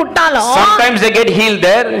வரட்டும்னு விட்டாலும் Sometimes they get healed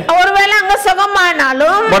there. ஒருவேளை அங்க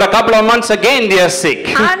சுகமானாலும் But a couple of months again they are sick.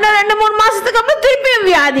 அந்த 2-3 மாசத்துக்கு அப்புறம் திருப்பி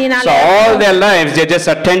வியாதினால. So all their lives they are just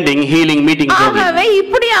attending healing meetings only. ஆகவே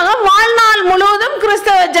இப்படியாக வாழ்நாள் முழுவதும்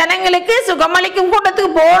கிறிஸ்தவ ஜனங்களுக்கு சுகமளிக்கும்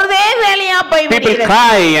கூட்டத்துக்கு போறதே வேலையா போய் People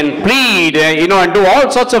cry and plead, and do all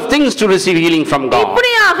sorts of things to receive healing from God.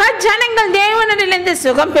 இப்படியாக ஜனங்கள் தேவனிடமிருந்து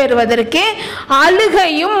சுகம் சுகம் பெறுவதற்கு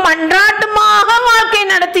அழுகையும் மன்றாட்டுமாக வாழ்க்கை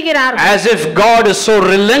நடத்துகிறார்கள். As if God is so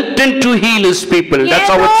reluctant to heal his people.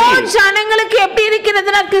 That's how it seems. ஜனங்களுக்கு எப்படி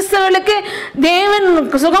இருக்கிறதுனா கிறிஸ்தவர்களுக்கு தேவன்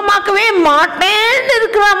சுகமாக்கவே மாட்டேன்னு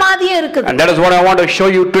இருக்கிற மாதிரியே இருக்குது. And that is what I want to show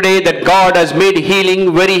you today, that God has made healing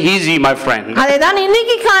very easy, my friend. அதைதான்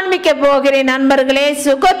இன்னைக்கு காண்பிக்க போகிறேன் நண்பர்களே.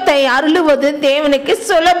 சுகத்தை அருளுவது தேவனுக்கு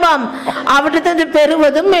சுலபம், அவற்றிலிருந்து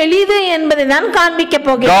பெறுவதும் எளிது என்பதை நான் காண்பிக்க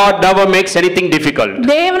போகிறேன். God never makes anything difficult.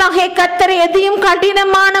 தேவனாகிய கர்த்தர் எதையும்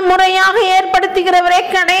கடினமான முறையாக ஏற்படுத்துகிறவரே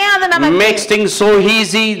கிடையாது. நமக்கு makes things so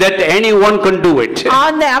easy that anyone can do it.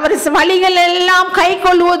 அந்த அவர் வழிகள் எல்லாம்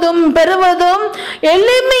கைக்கொள்வதும் பெறுவதும்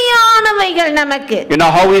எளிமையானவைகள் நமக்கு. You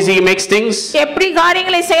know how easy he makes things? எப்படி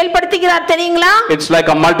காரியங்களை செயல்படுத்துகிறார் தெரியுங்களா? It's like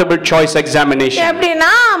a multiple choice examination.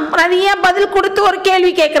 எப்படினா நிறைய பதில் கொடுத்து ஒரு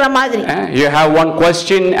கேள்வி கேக்குற மாதிரி. You have one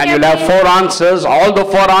question and you'll have 4 answers. All the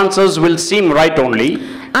 4 answers will seem right only.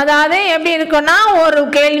 அதாவது எப்படி இருக்கும்னா ஒரு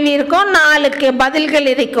கேள்வி இருக்கும், 4 பதில்கள்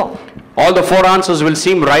இருக்கும். All the 4 answers will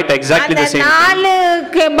seem right, exactly the same.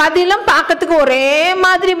 4 பதிலும் பார்க்கிறதுக்கு ஒரே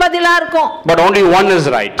மாதிரி பதிலா இருக்கும். But only one is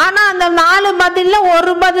right. ஆனா அந்த 4 பதில்ல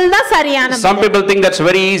ஒரு பதில் தான் சரியானது. Some people think that's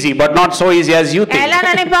very easy, but not so easy as you think. எல்லாம்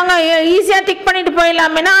நினைப்பாங்க ஈஸியா டிக் பண்ணிட்டு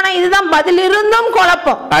போயிடலாமே, ஆனா இதுதான் பதில் இருந்தும்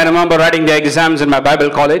குழப்பம். I remember writing the exams in my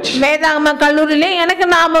Bible college. வேதாகம கல்லூரியிலே எனக்கு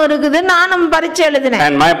ஞாபகம் இருக்குது, நானும் பரீட்சை எழுதினேன்.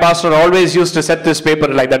 And my pastor always used to set this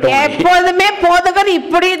paper like that only. எப்போதுமே போதகர்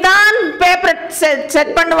இப்படி தான் பேப்பர்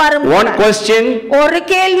செட் பண்ணுவாரு. One question, ஒரு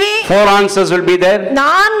கேள்வி, 4 answers will be there.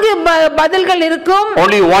 4 பதில்கள் இருக்கும்.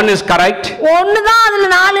 Only one is correct. ஒன்னு தான் அதுல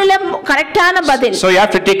 4ல கரெக்ட்டான பதில். So you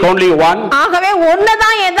have to tick only one. ஆகவே ஒன்னு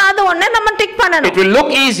தான் ஏதாவது ஒண்ணு நம்ம டிக் பண்ணணும். It will look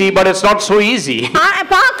easy, but it's not so easy.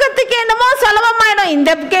 பார்க்கிறதுக்கு என்னமோ சுலபமாயிடும்.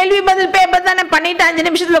 இந்த கேள்வி பதில் பேப்பர் தானே பண்ணிட்டு 5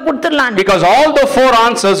 நிமிஷத்துல கொடுத்துடலாம். Because all the 4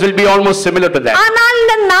 answers will be almost similar to that. ஆனால்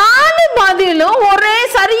இந்த 4 பதிலும் ஒரே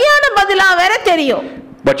சரியான பதிலா வேற தெரியும்.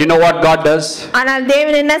 But you know what God does? ஆனால்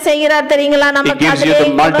தேவன் என்ன செய்கிறார் தெரியுங்களா? நமக்கு He gives you the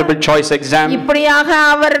multiple choice exam. இப்படியாக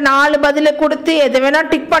அவர் 4 பதில கொடுத்து எதை வேணா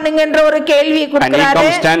டிக் பண்ணுங்கன்ற ஒரு கேள்வி கொடுக்கிறாரு. And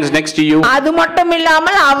he stands next to you. அது மட்டும்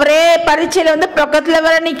இல்லாமல் அவரே பரீட்சையில வந்து பக்கத்துல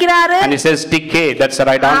வர நிக்கிறாரு. And he says tick A, that's the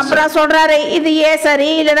right answer. அப்புறம் சொல்றாரு இது ஏ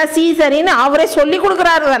சரி இல்லனா சி சரின்னு அவரே சொல்லி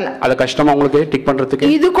கொடுக்கறாரு. வரல அது கஷ்டமா உங்களுக்கு டிக்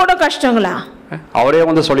பண்றதுக்கு? இது கூட கஷ்டங்களா? அவரே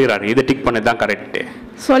வந்து சொல்லிறாரு இது டிக் பண்ணதான் கரெக்ட்.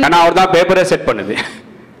 சொல்லி ஆனா அவர் தான் பேப்பரே செட் பண்ணுது.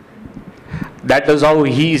 That is how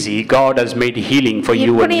easy God has made healing for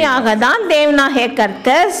you and me. இப்படியாக தான் தேவனாகிய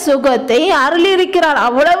கர்த்தர் சுகத்தை அருளியிருக்கிறார்.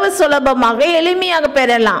 அவ்வளவு சுலபமாக எளிமையாக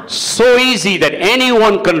பெறலாம். So easy that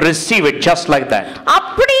anyone can receive it just like that.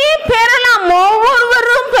 அப்படியே பெறலாம்,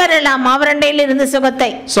 ஒவ்வொருவரும் பெறலாம் அவரண்டையிலிருந்து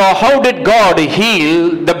சுகத்தை. So how did God heal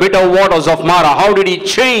the bitter waters of Mara? How did he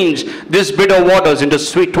change this bitter waters into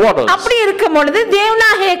sweet waters? அப்படி இருக்கும் பொழுது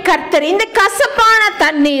தேவனாகிய கர்த்தர் இந்த கசப்பான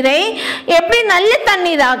தண்ணீரை எப்படி நல்ல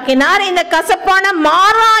தண்ணீராக்கினார், இந்த கசப்பான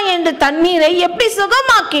மாறா என்ற தண்ணீரை எப்படி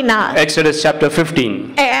சுகமாக்கினார்? Exodus chapter 15.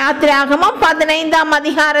 ஆதியாகமம் 15ஆம்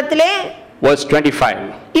அதிகாரத்திலே verse 25.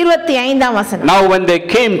 25ஆம் வசனம். Now when they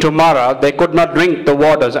came to Mara, they could not drink the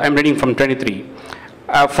waters. I am reading from 23.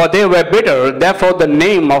 For they were bitter, therefore the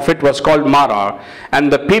name of it was called Mara. And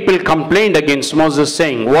the people complained against Moses,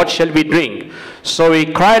 saying, what shall we drink? So he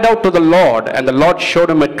cried out to the Lord, and the Lord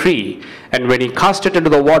showed him a tree. And when he cast it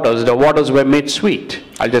into the waters were made sweet.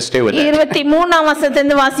 I'll just stay with that. 23ஆம்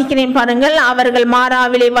வசனத்திலிருந்து வாசிக்கிறேன் பாருங்கள். அவர்கள்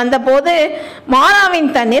மாராவிலே வந்தபோது மாராவின்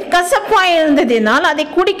தண்ணீர் கசப்பாய் இருந்ததினால் அதை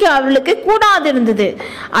குடிக்க அவர்களுக்கு கூடாதிருந்தது.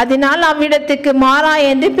 அதனால் அவ்விடத்துக்கு மாரா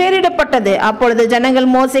என்று பெயரிடப்பட்டது. அப்பொழுது ஜனங்கள்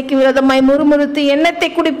மோசேக்கு விரோதமாய் முறுமுறுத்து எண்ணத்தை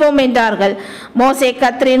குடிப்போம் என்றார்கள். மோசே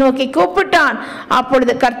கர்த்தரை நோக்கி கூப்பிட்டான்.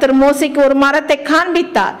 அப்பொழுது கர்த்தர் மோசேக்கு ஒரு மரத்தை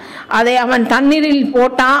காண்பித்தார். அதை அவன் தண்ணீரில்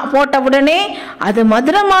போட்டவுடனே அது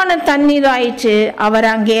மதுரமான தண்ணீர் ஆயிற்று. அவர்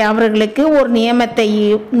அங்கே அவர்களுக்கு ஒரு நியமத்தையும்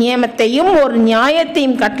ஒரு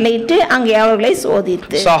நியாயத்தையும் கட்டளையிட்டு அங்கே அவர்களை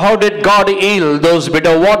சோதித்து. So how did God heal those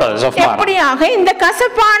bitter waters of Mara? எப்படியாக இந்த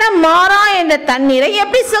கசப்பான மாரா என்ற தண்ணீரை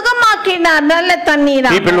எப்படி சுகமாக்கினார்? நல்ல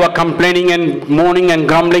தண்ணீரா. People were complaining and moaning and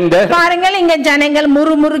grumbling there. பாருங்கள், இங்க ஜனங்கள்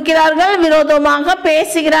முறுமுறுக்கிறார்கள், விரோதமாக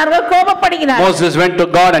பேசுகிறார்கள், கோபப்படுகிறார்கள். Moses went to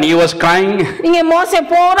God and he was crying. இங்க மோசே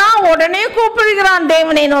போறான், உடனே கூப்பிடுகிறான்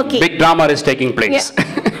தேவனை நோக்கி. Big drama is taking place.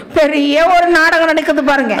 பெரிய ஒரு நாடகம் நடக்குது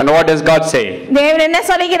பாருங்க. And what does God say? தேவன் என்ன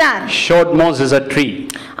சொல்கிறார்? Showed Moses a tree.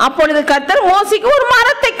 அப்பொழுது கர்த்தர் மோசேக்கு ஒரு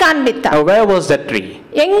மரத்தை காண்பித்தார். Now where was that tree?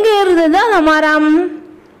 எங்க இருந்தது அந்த மரம்?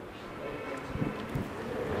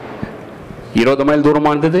 20 மைல்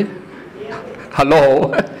தூரமா இருந்தது. Hello.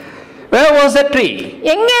 Where was that tree?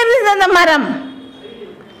 எங்க இருந்தது அந்த மரம்?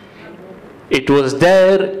 It was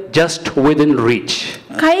there just within reach.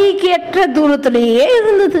 கைக்கு எட்ட தூரத்திலேயே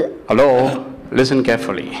இருந்தது. Hello. Listen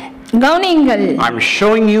carefully. கவனியுங்கள். I'm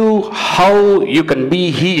showing you how you can be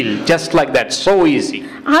healed just like that, so easy.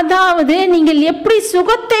 அதாவது நீங்கள் எப்படி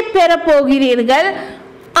சுகத்தை பெற போகிறீர்கள்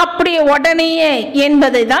அப்படி உடனேயே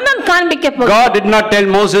என்பதை தான் நான் காண்பிக்க போகிறேன். God did not tell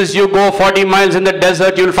Moses, you go 40 miles in the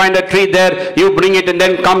desert, you will find a tree there, you bring it and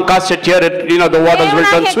then come cast it here, the waters will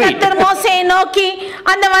turn sweet. கர்த்தர் மோசேயை நோக்கி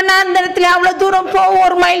அந்த வனாந்தரத்துல அவ்வளவு தூரம் போ,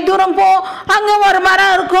 1 mile தூரம் போ, அங்க ஒரு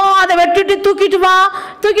மரம் இருக்கும், அதை வெட்டிட்டு தூக்கிட்டு வா,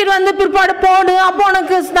 தூக்கிட்டு வந்து பிற்பாடு போடு, அப்போ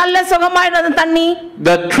உனக்கு நல்ல சுகமாயிடும் அந்த தண்ணி.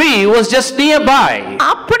 The tree was just nearby.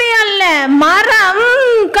 அப்படி அல்ல, மரம்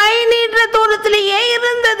கை நீட்டுற தூரத்திலேயே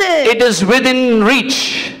இருந்தது. It is within reach.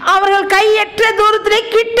 அவர்கள் கையற்ற தூரத்திலே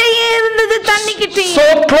கிட்டேயே இருந்தது, தண்ணி கிட்டே. So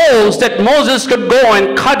close that Moses could go and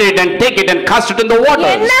cut it and take it and cast it in the water.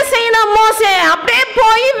 என்ன செய்யணும் மோசே? அப்படியே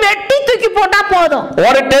போய் வெட்டி தூக்கி போட்டா போதும்.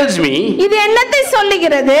 What it tells me? இது என்னத்தை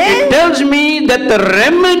சொல்லுகிறது? It tells me that the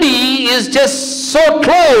remedy is just so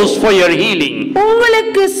close for your healing.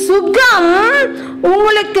 உங்களுக்கு சுகம்,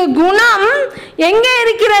 உங்களுக்கு குணம் எங்க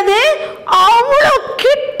இருக்கிறது? அவ்வளவு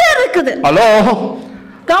கிட்ட இருக்குது. Hello?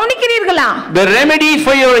 கவனிக்கிறீர்களா? The remedy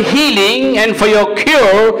for your healing and for your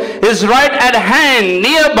cure is right at hand,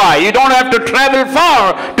 nearby. You don't have to travel far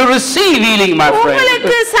to receive healing, my friend.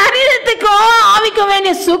 உங்களுக்கு சரீரத்துக்கு ஆவிக்கு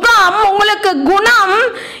வேண்டிய சுகம், உங்களுக்கு குணம்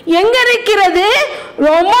எங்க இருக்கிறது?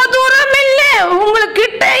 ரொம்ப தூரம் இல்ல, உங்களுக்கு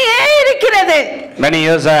கிட்டயே இருக்கிறது. Many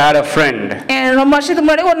years I had a friend. ரொம்ப வருஷத்துக்கு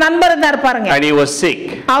முன்னாடி ஒரு நண்பர் இருந்தார் பாருங்க. And he was sick.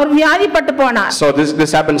 அவர் வியாதிப்பட்டு போனார். So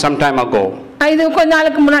this happened some time ago. இது கொஞ்ச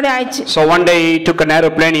நாளுக்கு முன்னாடி ஆயிடுச்சு. So one day he took an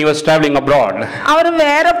aeroplane, he was traveling abroad. Our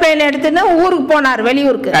aeroplane எடுத்துட்டு ஊருக்கு போனார்,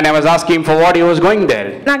 வெளியூருக்கு. And I was asking him for what he was going there.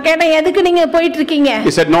 நான் கேட்டேன், எதுக்கு நீங்க போயிட்டு இருக்கீங்க?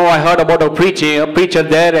 He said, no, I heard about a preacher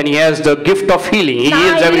there and he has the gift of healing. He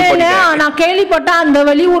heals everybody there. நான் கேள்விப்பட்டேன் அந்த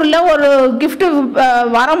வெளியூர்ல ஒரு gift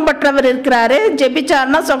வரம் பெற்றவர் இருக்கிறாரு,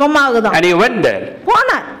 ஜெபிச்சார்னா சுகமாகுதாம். And he went there.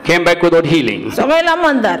 போனார். Came back without healing. சுகம் இல்லாம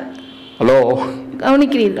வந்தார். Hello?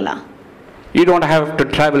 கவனிக்கிறீர்களா? You don't have to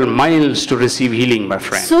travel miles to receive healing, my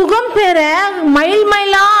friend. சுகம் பெற மைல்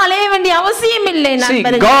மைலா அலைய வேண்டிய அவசியம் இல்லை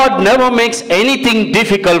நண்பர்களே. See, God never makes anything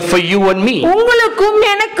difficult for you and me. உங்களுக்கும்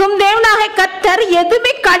எனக்கும் தேவனாகிய கர்த்தர்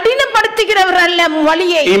எதுமே கடினப்படுத்துகிறவர் அல்ல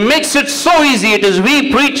வழியை. He makes it so easy. It is we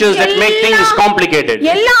preachers that make things complicated.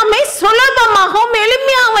 எல்லாமே சுலபமாகவும்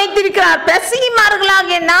எளிமையாக வைத்திருக்கிறார்.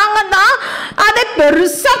 பிரசங்கிமார்களாகிய நாங்க தான் அதை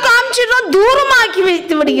பெருசா காமிச்சிரோம், தூரமாக்கி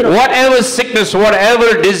வைத்து விடுகிறோம். Whatever sickness, whatever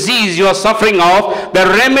disease you are suffering of, the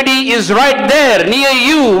remedy is right there near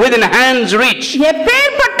you within hand's reach.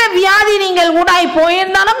 எப்பேற்பட்ட வியாதி நீங்கள் கூடாய்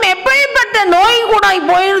போயிருந்தாலும், எப்பேற்பட்ட நோய் கூடாய்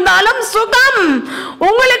போயிருந்தாலும் சுகம்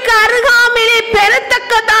உங்களுக்கு அருகாமையிலே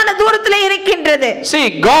பெறத்தக்கதான தூரத்திலே இருக்கின்றது. See,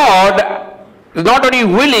 God is not only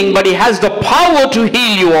willing, but he has the power to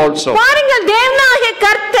heal you also. பாருங்கள், தேவனாகிய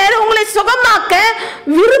கர்த்தர் உங்களை சுகமாக்க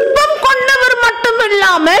விருப்பம் கொண்டவர்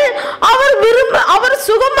மட்டுமில்லாமல் அவர்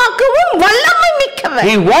சுகமாக்கவும் வல்லமை மிக்கவர்.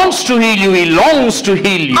 He wants to heal you, he longs to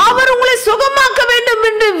heal you. அவர் உங்களை சுகமாக்க வேண்டும்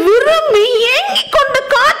என்று விரும்பி ஏங்கிக் கொண்டு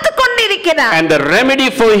காத்துக் கொண்டிருக்கிறார். And the remedy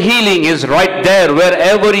for healing is right there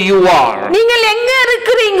wherever you are. நீங்கள் எங்க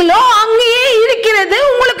இருக்கிறீங்களோ அங்கேயே இருக்கிறது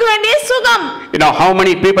உங்களுக்கு வேண்டிய சுகம். You know how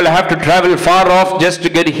many people have to travel far off just to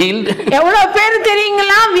get healed? எவ்வளவு பேர்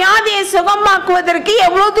தெரியுங்களா வியாதியை சுகமாக்குவதற்கு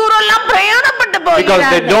எவ்வளவு தூரம் எல்லாம் பிரயாணப்பட்டு போகிறார்கள். Because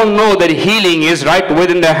they don't know that healing is right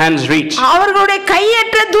within their hands reach. அவர்களுடைய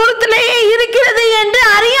கையற்ற தூரத்திலேயே இருக்கிறது என்று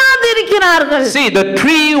அறியாது இருக்கிறார்கள். See, the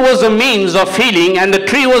tree was a means of healing and the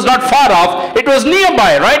tree was not far off, it was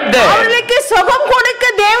nearby, right there. அவர்களுக்கு சுகம் கொடுக்க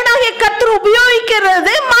தேவனாகிய கர்த்தர்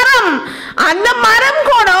உபயோகிக்கிறது மரம். அந்த மரம்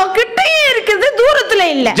கூட கிட்டயே இருக்குது, தூரத்துல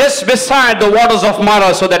இல்ல. Just beside the waters of Mara,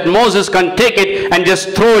 so that Moses can take it and just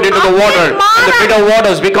throw it into the water, and the bitter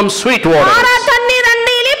waters become sweet waters. மாரா தண்ணீர்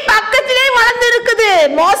அண்டையிலே பக்கத்திலே வளர்ந்து இருக்குது.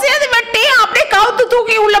 மோசே அதை வெட்டி அப்படியே கவுத்து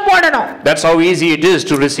தூக்கி உள்ள போடணும். That's how easy it is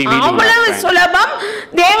to receive healing. அவ்வளவு சுலபம்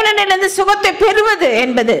தேவனிடமிருந்து சுகத்தை பெறுவது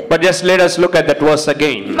என்பது. But just let us look at that verse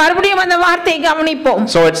again. மறுபடியும் அந்த வார்த்தையை கவனிப்போம்.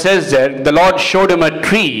 So it says there, the Lord showed him a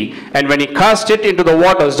tree, and when he cast it into the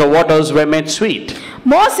waters were made sweet.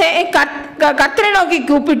 மோசே கர்த்தரை நோக்கி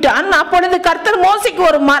கூப்பிட்டான். அப்பொழுது கர்த்தர் மோசேக்கு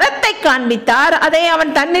ஒரு மரத்தை காண்பித்தார். அதை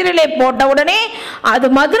அவன் தண்ணீரிலே போட்ட உடனே அது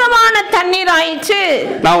மதுரமான தண்ணீர் ஆயிற்று.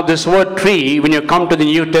 Now this word tree, when you come to the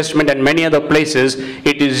New Testament and many other places,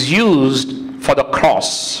 it is used for the cross.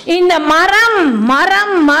 இந்த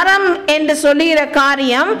மரம் என்று சொல்லுகிற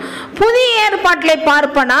காரியம் புதிய ஏற்பாட்டிலே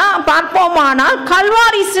பார்ப்போமானால்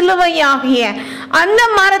கல்வாரி சிலுவையாகிய அந்த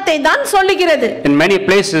மரத்தை தான் சொல்லுகிறது. In many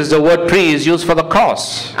places the word tree is used for the cross.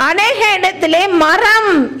 அநேக இடத்திலே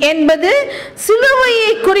மரம் என்பது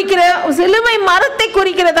சிலுவை மரத்தை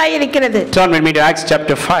குறிக்கிறதாய் இருக்கிறது. Turn with me to Acts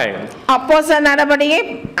chapter 5. அப்போஸ்தலர் நடபடிகள்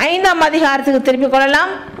 5ஆம் அதிகாரத்துக்கு திருப்பிக்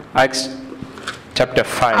கொள்ளலாம். Acts chapter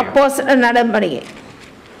 5. அப்போஸ்தலர் நடபடிகள்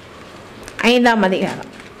 5ஆம் அதிகாரம்.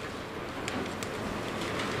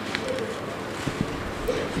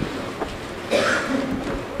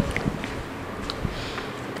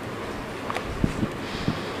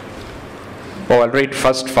 I'll read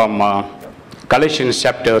first from Galatians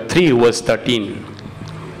chapter 3 verse 13.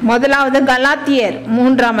 முதலாவது கலாத்தியர்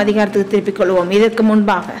 3ஆம் அதிகாரத்துக்கு திருப்பிக் கொள்வோம். இதற்கு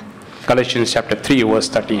முன்பாக Galatians chapter 3 verse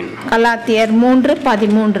 13. கலாத்தியர்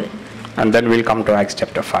 3:13. And then we'll come to Acts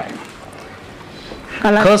chapter 5.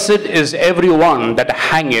 Cursed is everyone that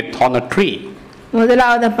hangeth on a tree.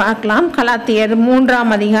 முதலாவது பார்க்கலாம். கலாத்தியர்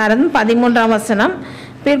 3ஆம் அதிகாரம் 13ஆம் வசனம்.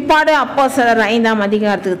 பிற்பாடு அப்போஸ்தலர் 5ஆம்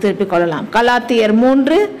அதிகாரத்துக்கு திருப்பிக் கொள்ளலாம். கலாத்தியர்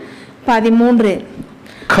 3:13.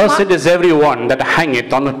 Cursed is everyone that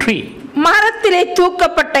hangeth on a tree. மரத்திலே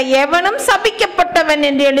தூக்கப்பட்ட எவனும் சபிக்கப்பட்டவன்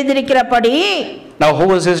என்று எழுதியிருக்கிறபடி. Now who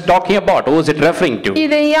is this talking about? Who is it referring to?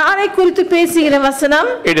 இது யாரை குறித்து பேசுகிற வசனம்?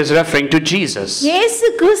 It is referring to Jesus. இயேசு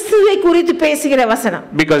கிறிஸ்துவை குறித்து பேசுகிற வசனம்.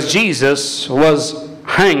 Because Jesus was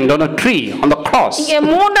hanged on a tree, on the cross. இங்கே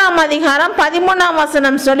 3ஆம் அதிகாரம் 13ஆம்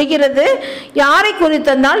வசனம் சொல்கிறது யாரை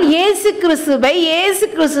குறித்தென்றால் இயேசு கிறிஸ்துவை. இயேசு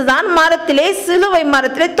கிறிஸ்து தான் மரத்திலே சிலுவை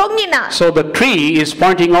மரத்திலே தொங்கினார். So the tree is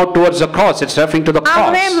pointing out towards the cross. It's referring to the cross.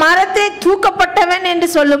 ஆகவே மரத்தை தூக்கப்பட்டவன் என்று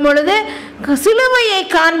சொல்லும் பொழுது சிலுவையை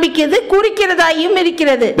காண்பிக்கிறது, குறிக்கிறதாயும்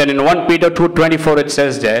இருக்கிறது. Then in 1 Peter 2:24 it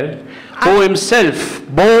says there, who himself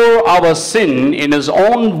bore our sin in his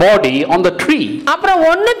own body on the tree. அப்புறம்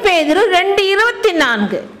 1 பேதுரு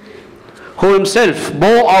 2:24. Who himself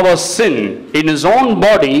bore our sin in his own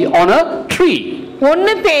body on a tree.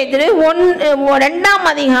 1 பேதுரு 2ஆம்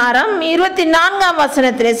அதிகாரம் 24ஆம்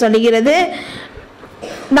வசனத்திலே சொல்கிறது,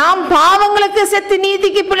 நாம் பாவங்களுக்கு செத்து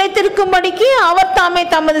நீதிக்கு பிழைத்திருக்கும்படிக்கு அவர் தாமே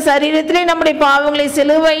தமது சரீரத்திலே நம்முடைய பாவங்களை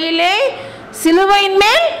சிலுவையின்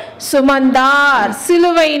மேல் சுமந்தார்.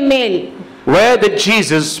 சிலுவையின் மேல். Where did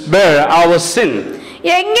Jesus bear our sin?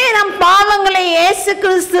 எங்கே நம் பாவங்களை இயேசு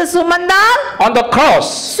கிறிஸ்து சுமந்தார்? On the cross.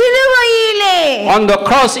 சிலுவையிலே. On the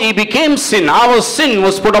cross he became sin. Our sin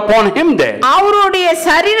was put upon him there. அவருடைய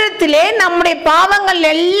சரீரத்திலே நம்முடைய பாவங்கள்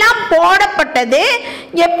எல்லாம் போடப்பட்டது.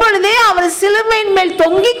 எப்பொழுது அவர் சிலுவையின் மேல்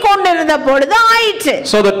தொங்கிக் கொண்டிருந்த பொழுது ஆயிற்று.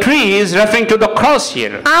 So the tree is referring to the cross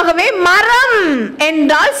here. ஆகவே மரம்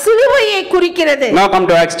என்றால் சிலுவையை குறிக்கிறது. Now come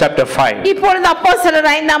to Acts chapter 5. இப்பொழுது அப்போஸ்தலர்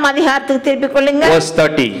 5ஆம் அதிகாரத்துக்கு திருப்பிக் கொள்ளுங்க. Verse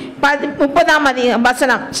 30. 30ஆம் அதிகாரம்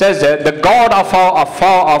says that the God of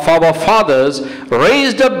our fathers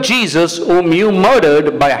raised up Jesus whom you murdered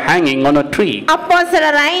by hanging on a tree.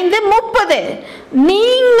 அப்போஸ்தலர் 5:30.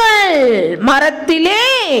 நீங்கள் மரத்திலே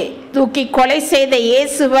தூக்கி கொலை செய்த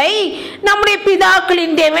இயேசுவை நம்முடைய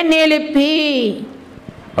பிதாக்களின் தேவன் எழுப்பி.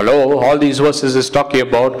 Hello, all these verses is talking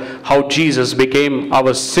about how Jesus became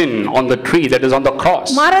our sin on the tree, that is on the cross.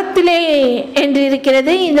 மரத்திலே என்று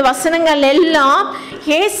இருக்கிறது. இந்த வசனங்கள் எல்லாம்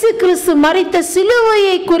இயேசு கிறிஸ்து மரித்த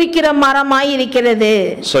சிலுவையை குறிக்கிற மரமாய் இருக்கிறது.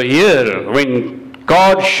 So here when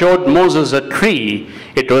God showed Moses a tree,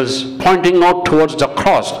 it was pointing out towards the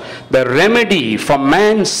cross. The remedy for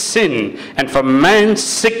man's sin and for man's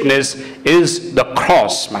sickness is the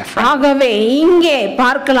cross, my friend. ஆகவே இங்கே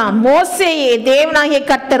பார்க்கலாம், மோசேயே தேவனாகிய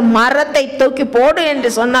கர்த்தர் மரத்தை தூக்கி போடு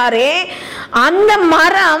என்று சொன்னாரே, அந்த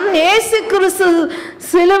மரம் இயேசு கிறிஸ்து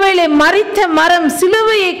சிலுவையிலே மரித்த மரம்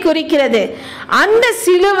சிலுவையை குறிக்கிறது. அந்த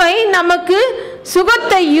சிலுவை நமக்கு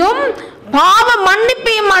சுகத்தையும் பாவ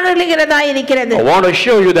மன்னிப்பையும் அருளுகிறதா இருக்கிறது. I want to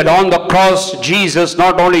show you that on the cross Jesus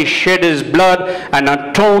not only shed his blood and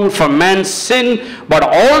atoned for man's sin, but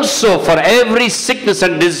also for every sickness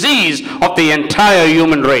and disease of the entire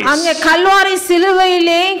human race. அங்கே கல்வாரி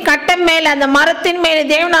சிலுவையிலே கட்டம் மேல் அந்த மரத்தின் மேல்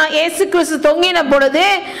தேவனா இயேசு கிறிஸ்து தொங்கின பொழுது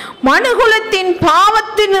மனுகுலத்தின்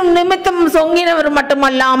பாவத்தின் நிமித்தம் தொங்கினவர்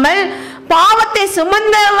மட்டுமல்லாமல் பாவத்தை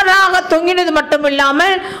சுமந்தவராக தொங்கினது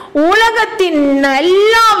மட்டுமில்லாமல் உலகத்தின்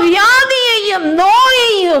எல்லா வியாதியையும்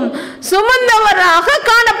நோயையும் சுமந்தவராக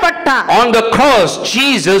காணப்பட்டார். On the cross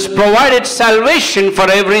Jesus provided salvation for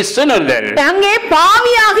every sinner there. அங்கே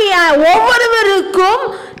பாவியாகிய ஒவ்வொருவருக்கும்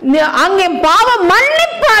அங்கே பாவ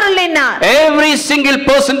மன்னிப்பு அருளினார். Every single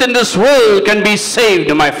person in this world can be saved,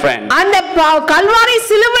 my friend. அந்த கல்வாரி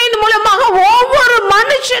சிலுவையின் மூலமாக ஒவ்வொரு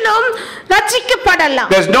மனுஷனும் ரட்சிக்கப்படலாம்.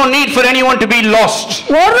 There's no need for anyone to be lost.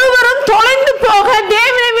 ஒருவரும் தொலைந்து போக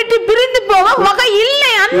தேவனை விட்டு பிரிந்து போக வகை இல்லை.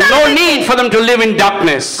 No need for them to live in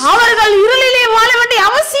darkness. அவர்கள் இருளிலே வாழ வேண்டிய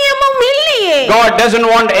அவசியமும் இல்லையே. God doesn't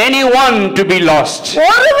want anyone to be lost.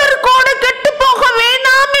 ஒருவர் கூட கெட்டு போக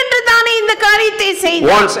வேண்டாம் என்று தானே இந்த காரியத்தை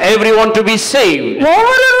செய்தார். Wants everyone to be saved.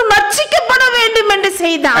 ஒவ்வொருவரும் ரட்சிக்கப்பட வேண்டும் என்று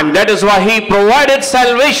செய்தார். And that is why he provided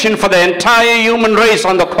salvation for the entire human race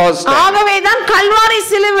on the cross. ஆகவே தான் கல்வாரி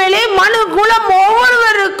சிலுவையிலே மனுகுலம்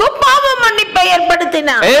ஒவ்வொருவருக்கும் பாவ மன்னிப்பை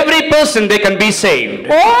ஏற்படுத்தினார். Every person they can be saved.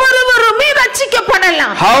 ஒவ்வொருவருமே ரட்சிக்கப்படலாம்.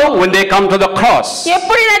 ரட்சிக்கப்படலாம். How? When they come to the cross.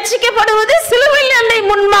 எப்படி ரட்சிக்கப்படுவது? சிலுவையில் அண்டை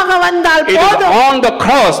முன்பாக வந்தால் It is போதும். on the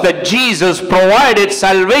cross that Jesus provided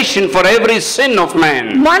salvation for every sin of man.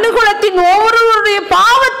 மனுகுலத்தின் ஒவ்வொருவருடைய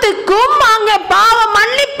பாவத்துக்கும் அங்கே பாவ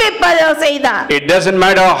மன்னிப்பை செய்தார். It doesn't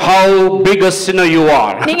matter how big a sinner you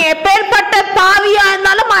are. நீங்க எப்பேற்பட்ட பாவியா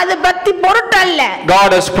இருந்தாலும் அது பத்தி பொருட்டல்ல. God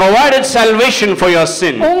has provided salvation for your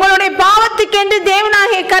sin. உங்களுடைய பாவத்துக்கு என்று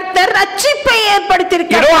தேவனாகிய கர்த்தர் ரட்சிப்பை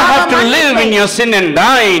ஏற்படுத்தியிருக்கிறார். You don't have to live in your sin and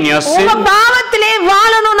die in your sin. உங்க பாவத்திலே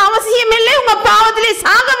வாழணும்னு அவசியம் இல்லை. உங்க பாவத்திலே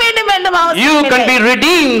சாக வேண்டும் என்று அவசியம் இல்லை. You can be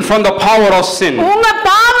redeemed from the power of sin. உங்க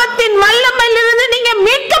பாவத்தின் வல்லமையிலிருந்து நீங்க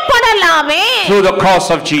மீட்கப்படலாமே. Through the cross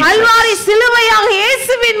of Jesus. Kalvari சிலுவையாக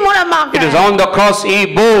இயேசுவின் மூலமாக. It is on the cross he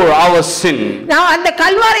bore our sin. நான் அந்த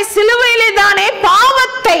கல்வாரி சிலுவையிலே தானே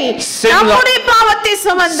பாவத்தை நம்முடைய பாவத்தை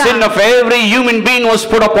சுமந்தார். Sin of every human being was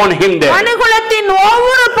put upon him there. மனுகுலத்தின்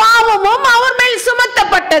ஒவ்வொரு பாவமும் அவர் மேல்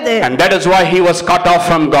சுமத்தப்பட்டது. And that is why he was cut off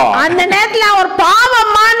from God. அந்த நேரத்தில் அவர்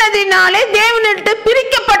பாவமானதினாலே தேவனிடத்து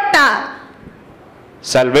பிரிக்கப்பட்டார்.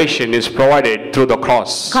 Salvation is provided through the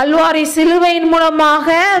cross. Kalvari சிலுவையின் மூலமாக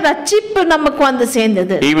ரட்சிப்பு நமக்கு வந்து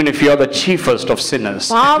சேர்ந்தது. Even if you are the chiefest of sinners.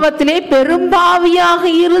 பாவத்திலே பெரும்பாவியாக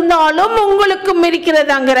இருந்தாலும் உங்களுக்கும்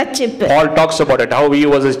இருக்கிறது அங்க ரட்சிப்பு. Paul talks about it, how he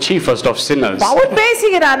was the chiefest of sinners. Pavul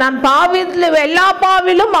பேசுகிறார், நான் பாவியிலே எல்லா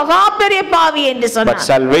பாவிலும் மகா பெரிய பாவி என்று சொன்னார். But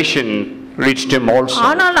salvation reached him also.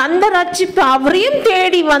 ஆனால் அந்த ரட்சிப்பு அவரையும்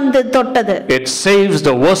தேடி வந்து தொட்டது. It saves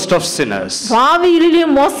the worst of sinners. பாவியிலே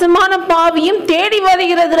மோசமான பாவியும் தேடி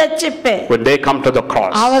வருகிறது ரட்சிப்பு. When they come to the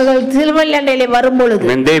cross. அவர்கள் சிலுவையில் அண்டையிலே வரும்பொழுது.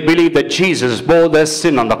 When they believe that Jesus bore their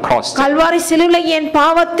sin on the cross. Kalvari சிலுவையில் என்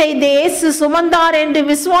பாவத்தை இயேசு சுமந்தார் என்று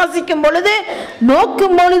விசுவாசிக்கும் பொழுது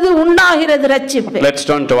நோக்கும் பொழுது உண்டாகிறது ரட்சிப்பு. Let's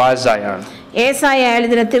turn to Isaiah. ஏசாயா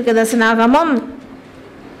எழுதின தீர்க்கதரிசனாகமம்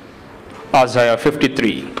Isaiah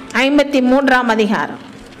 53. 53ஆம் அதிகாரம்.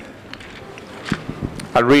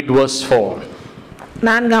 I'll read verse 4.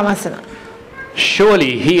 4ஆம் வசனம்.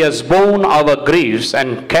 Surely he has borne our griefs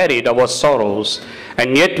and carried our sorrows,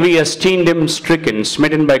 and yet we esteemed him stricken,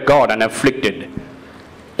 smitten by God and afflicted.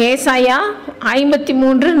 ஏசாயா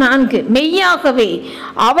 53:4 மெய்யாகவே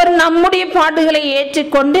அவர் நம்முடைய பாடுகளை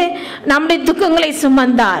ஏற்றுக்கொண்டு நம்முடைய துக்கங்களை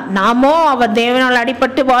சுமந்தார், நாமோ அவர் தேவனால்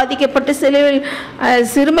அடிபட்டு பாதிக்கப்பட்டு சிலுவையில்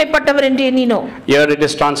சிறுமைப்பட்டவர் என்று எண்ணினோம். Here it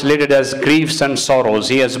is translated as griefs and sorrows.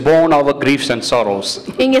 He has borne our griefs and sorrows.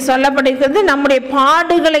 இங்கே சொல்லப்பட்டிருக்கிறது நம்முடைய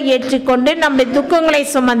பாடுகளை ஏற்றுக்கொண்டு நம்முடைய துக்கங்களை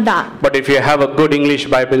சுமந்தார். But if you have a good English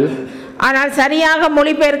Bible, ஆனால் சரியாக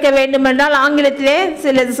மொழிபெயர்க்க வேண்டும் என்றால் ஆங்கிலத்திலே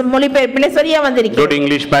சில மொழிபெயர்ப்பிலே சரியா வந்திருக்கு. good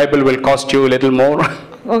English Bible will cost you a little more.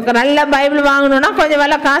 ஒரு நல்ல பைபிள் வாங்கணும்னா கொஞ்சம்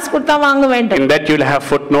விலை காசு கொடுத்தா வாங்க வேண்டும். In that you will have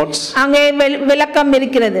footnotes. அங்கே விளக்கம்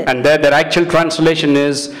இருக்கிறது. And there the actual translation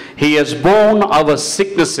is he has borne our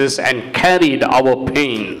sicknesses and carried our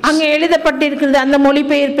pains. அங்கே எழுதப்பட்டிருக்கிறது அந்த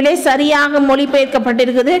மொழிபெயர்ப்பிலே சரியாக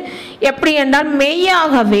மொழிபெயர்க்கப்பட்டிருக்கிறது. எப்படி என்றால்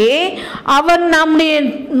மெய்யாகவே அவர் நம்முடைய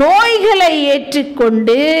நோய்களை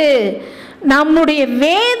ஏற்றுக்கொண்டு நம்முடைய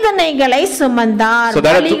வேதனைகளை சுமந்தார்,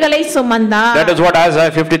 வலிகளை சுமந்தார். That is what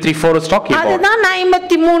Isaiah 53:4 is talking about. அதுதான்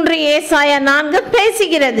 53 ஏசாயா 4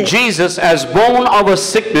 பேசுகிறது. Jesus has borne our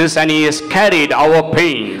sickness and he has carried our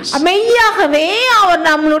pains. மெய்யாகவே அவர்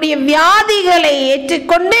நம்முடைய வியாதிகளை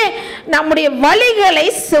ஏற்றுக்கொண்டு நம்முடைய வலிகளை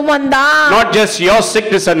சுமந்தார். Not just your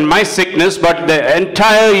sickness and my sickness, but the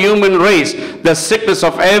entire human race, the sickness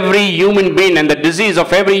of every human being and the disease of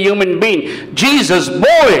every human being, Jesus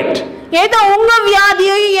bore it. ஏதோ உங்க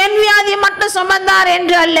வியாதியை என் வியாதியை மட்டும் சுமந்தார்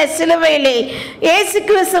என்று அல்ல. சிலுவையிலே இயேசு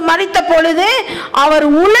கிறிஸ்து மரித்த பொழுது அவர்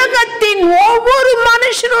உலகத்தின் ஒவ்வொரு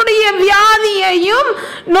மனுஷனுடைய வியாதியையும்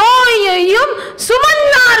நோயையும்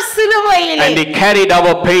சுமந்தார் சிலுவையிலே. And he carried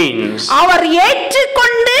our pains. அவர்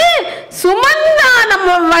ஏற்றுக்கொண்டு சுமந்தார்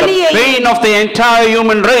நம்ம வலியை. The pain of the entire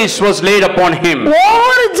human race was laid upon him.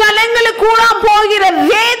 ஒவ்வொரு ஜனங்களுக்கு கூட போகிற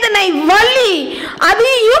வேதனை வலி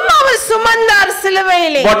அதையும் அவர் சுமந்தார்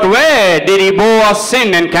சிலுவையிலே. But where did he bore our sin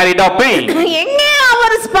and carried our pain? எங்கே அவர்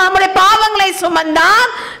நம்முடைய பாவங்களை சுமந்தார்,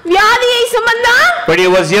 வியாதியை சுமந்தார்? When he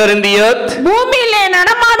was here in the earth, பூமியிலே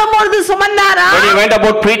நடமாடும் பொழுது சுமந்தாரா? when he went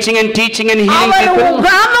about preaching and teaching and healing people, அவர்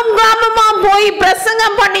கிராமம் கிராமமா போய்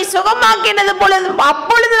பிரசங்கம் பண்ணி சுகமாக்கினது பொழுது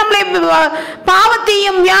அப்பொழுது நம்முடைய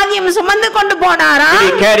பாவத்தையும் வியாதியும் சுமந்து கொண்டு போனாரா? did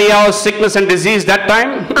he carry our sickness and disease that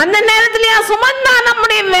time? அந்த நேரத்திலே சுமந்தார்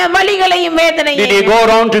நம்முடைய வலிகளையும் வேதனையையும். Did he go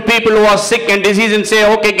around to people who are sick and disease and say,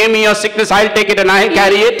 okay, give me your sickness, I'll take it and I'll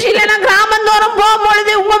carry it? இல்லனா கிராமந்தோறும்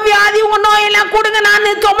போகும்பொழுது உங்க வியாதி உங்க நோய் எல்லாம் கொடுங்க நான்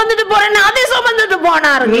சுமந்துட்டு போறேன் அதை சுமந்துட்டு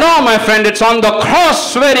போனார். No my friend, it's on the cross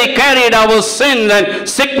where he carried our sin and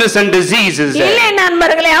sickness and diseases. இல்லை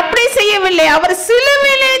நண்பர்களே, அப்படி செய்யவில்லை. அவர்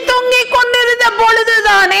சிலுவையிலே தொங்கிக் கொண்டிருந்த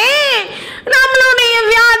பொழுதுதானே நம்மளுடைய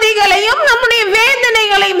வியாதிகளையும் நம்முடைய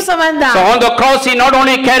வேதனைகளையும் சுமந்தார். இருக்கிறார். So on the cross he not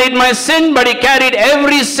only carried my sin, but he carried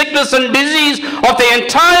every sickness and disease of the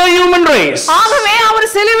entire human race. ஆகவே அவர்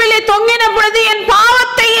சிலுவையிலே தொங்கின பொழுது என்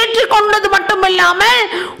பாவத்தை ஏற்றுக்கொண்டது மட்டுமில்லாமல்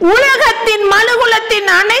உலகத்தின் மனுகுலத்தின்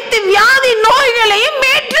அனைத்து வியாதி நோய்களையும்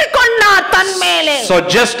ஏற்றுக்கொண்டார் தன் மேலே. So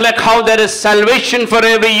just like how there is salvation for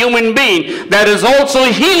every human being, there is also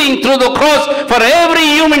healing through the cross for every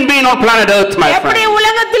human being on planet earth, my friend. எப்படி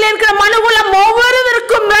உலகத்தில் இருக்கிற மனுகுலம்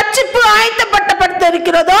ஒவ்வொருவருக்கும் ரட்சிப்பு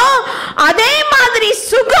ஆயத்தப்பட்டிருக்கிறதோ அதே மாதிரி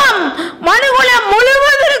சுகம் மனுகுலம்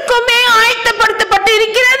முழுவதற்குமே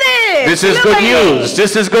ஆயத்தப்படுத்தப்பட்டிருக்கிறது. This is good news.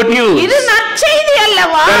 This is good news. இது நற்செய்தி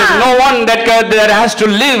அல்லவா? There is no one that has to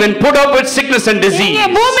live and put up with sickness and disease. இங்கே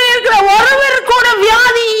பூமியில் இருக்கிற ஒருவர் கூட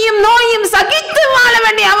வியாதியையும் நோயும் சகித்து வாழ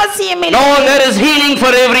வேண்டிய அவசியம் இல்லை. No, there is healing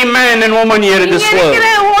for every man and woman here in this world.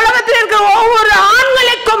 உலகத்தில் இருக்கிற ஒவ்வொரு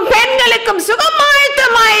ஆண்களுக்கும் பெண்களுக்கும்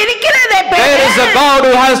சுகமாயத்தமாய் இருக்கிறது. There is a God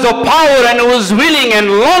who has the power and who is willing and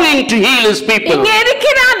longing to heal his people. இங்கே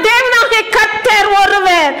இருக்கிறார் தேவனாகிய கர்த்தர்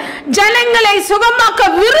ஒருவர் ஜனங்களை சுகமாக்க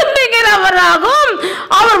விரும்புகிறவராகவும்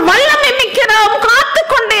அவர் வல்லமை மிக்கவராகவும்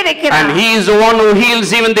காத்துக் கொண்டே இருக்கிறார். And he is the one who heals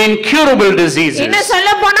even the incurable diseases. என்ன சொல்ல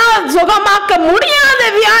போனா சுகமாக்க முடியாத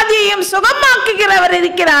வியாதியையும் சுகமாக்குகிறவர்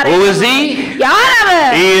இருக்கிறார். Who is he? யார்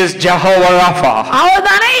அவர்? He is Jehovah Rapha.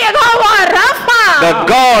 அவர்தானே Jehovah Rafah. The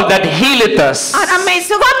God that healeth us. நம்மை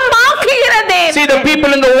சுகமாக்குகிற தேவன். See, the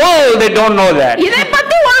people in the world, they don't know that. இதை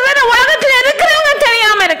பத்தி ஒருவேளை உலகத்தில் இருக்கிறவங்க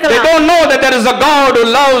தெரியாம இருக்கலாம். They don't know that there is a God who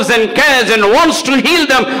loves and cares and wants to heal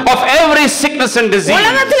them of every sickness and disease.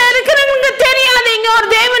 உலகத்தில் இருக்கிறவங்க தெரியாது இங்க ஒரு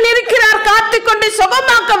தேவன் இருக்கிறார் காத்துக்கொண்டு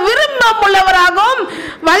சுகமாக்க விருப்பம் உள்ளவராகவும்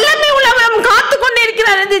வல்லமை உள்ளவரும் காத்துக்கொண்டு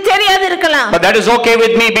இருக்கிறார் என்று தெரியாது இருக்கலாம். But that is okay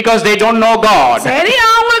with me because they don't know God. சரி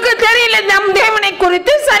அவங்களுக்கு தெரியல நம் தேவனை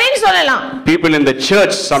குறித்து சரின்னு சொல்லலாம். People in the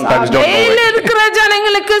church sometimes don't know it. இருக்கிற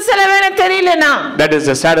ஜனங்களுக்கு சில வேளை தெரியலனா. That is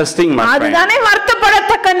the saddest thing, my friend. அதுதானே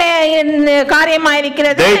வருத்தப்படத்தக்க காரியமா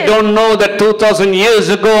இருக்கிறது. They don't know that 2000 years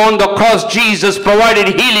ago on the cross Jesus provided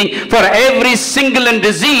healing for every single and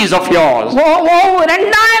disease of yours.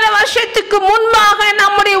 2000 வருஷத்துக்கு முன்பாக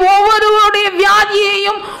நம்முடைய ஒவ்வொருவருடைய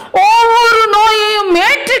வியாதியையும் ஒவ்வொரு நோயையும்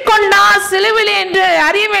ஏற்றுக்கொண்டார் சிலுவையில் என்று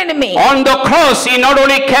அறிய வேண்டுமே. On the cross he not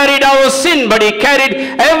only carried our sin but he carried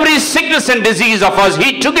every sickness and disease of us. He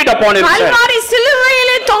took it upon himself. Kalvari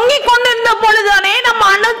சிலுவையிலே தொங்கிக் கொண்டிருந்த பொழுதுதானே நம்ம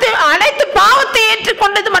அனைத்து பாவத்தை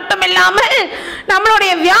ஏற்றுக்கொண்டது மட்டுமில்லாமல்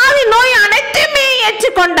நம்மளுடைய வியாதி நோய் அனைத்துமே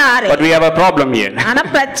ஏற்றுக்கொண்டார். But we have a problem here. ஆனா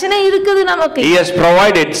பிரச்சனை இருக்குது நமக்கு. He has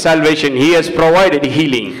provided salvation. He has provided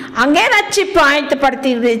healing. அங்கே ரட்சிப்பு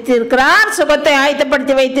ஆயத்தப்படுத்தி வைத்திருக்கிறார், சுகத்தை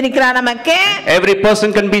ஆயத்தப்படுத்தி வைத்திருக்கிறார் நமக்கு. Every person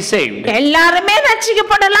can be saved. எல்லாருமே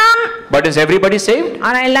ரட்சிக்கப்படலாம். But is everybody saved?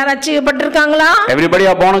 ஆனா எல்லாரும் ரட்சிக்கப்பட்டிருக்காங்களா? Everybody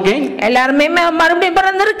are born again? எல்லாருமே மறுபடியும்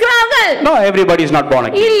பிறந்திருக்கிறார்கள். No, everybody is not born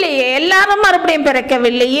again. இல்லையே, எல்லாரும் மறுபடியும்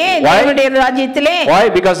பிறக்கவில்லையே தேவனுடைய ராஜ்யத்திலே. Why?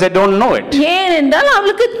 Because they don't know it. ஏனென்றால்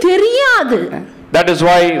அவங்களுக்கு தெரியாது. That is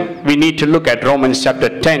why we need to look at Romans chapter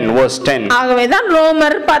 10 verse 10. ஆகவேதான்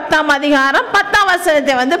ரோமர் 10ஆம் அதிகாரம் 10ஆம்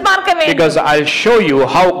வசனத்தை வந்து பார்க்க வேண்டும். Because I'll show you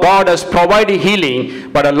how God has provided healing,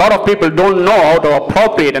 but a lot of people don't know how to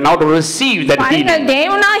appropriate and how to receive that healing.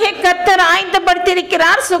 தேவனாகிய கர்த்தர்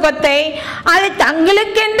ஆயத்தப்படுத்தியிருக்கிறார் சுகத்தை, அதை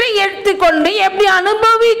தங்களுக்கென்று எடுத்துக்கொண்டு எப்படி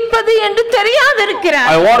அனுபவிப்பது என்று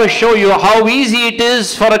தெரியாதிருக்கிறார். I want to show you how easy it is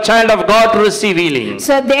for a child of God to receive healing.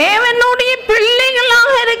 So தேவனுடைய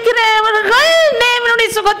பிள்ளைகளாக இருக்கிறவர்கள் தேவனுடைய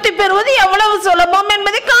சுகத்தை பெறுவது எவ்வளவு சுலபம்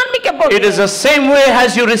என்பதை காண்பிக்க போகிறேன். It is the same way as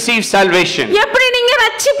you receive salvation. எப்படி நீங்க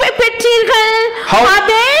ரட்சிப்பை பெற்றீர்கள்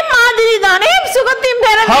அதே மாதிரி தானே சுகத்தையும்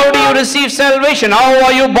பெற வேண்டும். How do you receive salvation? How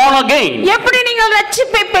are you born again? எப்படி நீங்கள்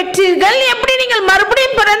ரட்சிப்பை பெற்றீர்கள், எப்படி நீங்கள்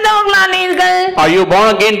மறுபடியும் பிறந்தவர்களானீர்கள்? Are you born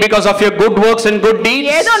again because of your good works and good deeds?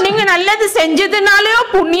 ஏதோ நீங்க நல்லது செஞ்சதுனாலயோ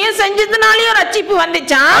புண்ணியம் செஞ்சதுனாலயோ ரட்சிப்பு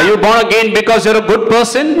வந்துச்சா? Are you born again because you're a good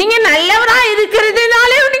person? நீங்க நல்லவரா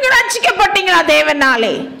இருக்கிறதுனாலயோ நீங்க ரட்சிக்கப்பட்டீங்களா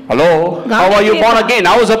தேவனாலே? Hello, how are you born again?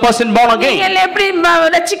 How is a person born again? நீங்கள் எப்படி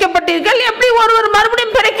ரட்சிக்கப்பட்டீர்கள், எப்படி ஒருவர்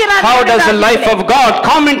மறுபடியும் பிறக்கிறார்? How does the life of God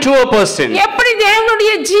come into a person? எப்படி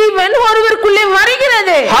தேவனுடைய ஜீவன் ஒருவருக்குள்ளே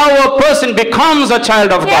வருகிறது? How a person becomes a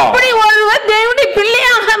child of God? எப்படி ஒருவர் தேவனுடைய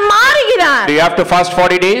பிள்ளையாக மாறுகிறார்? Do you have to fast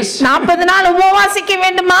 40 days? 40 நாள் உபவாசிக்க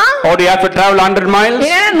வேண்டுமா? Or do you have to travel 100 miles?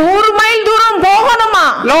 100 mile தூரம் போகணுமா?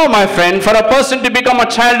 No, my friend, for a person to become a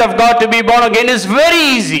child of God, to be born again is very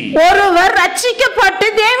easy. ஒருவர் ரட்சிக்கப்பட்டு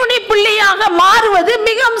தேவனுடைய பிள்ளையாக மாறுவது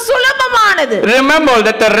மிகவும் சுலபமானது. Remember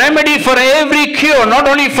that the remedy for every cure, not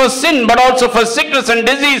only for sin but also for sickness and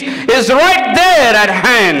disease, is right there at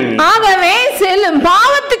hand. ஆகவே செல்லும்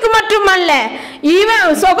பாவத்துக்கு மட்டுமல்ல, இவன்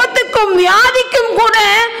சுகத்துக்கும் வியாதிக்கும் கூட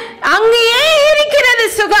அங்கேயே இருக்கிறது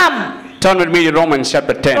சுகம். Turn with me to Romans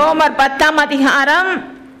chapter 10. ரோமர் 10ஆம் அதிகாரம்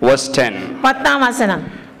verse 10. 10ஆம் வசனம்.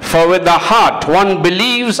 For with the heart one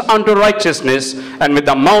believes unto righteousness, and with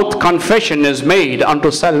the mouth confession is made unto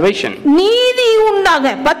salvation. நீதி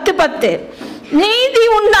உண்டாக 10 நீதி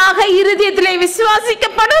உண்டாக இருதயத்திலே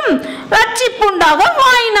விசுவாசிக்கப்படும், ரட்சிப்பு உண்டாக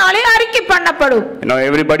வாயினாலே அறிக்கை பண்ணப்படும்.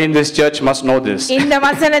 Everybody in this church must know this. இந்த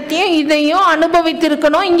வசனத்தையும் இதையும்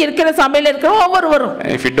அனுபவித்திருக்கணும் இங்க இருக்கிற சபையில இருக்கிற ஒவ்வொருவரும்.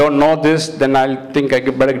 If you don't know this, then I'll think I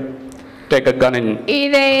better take a gun and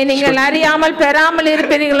இதை நீங்கள் அறியாமல் பெறாமல்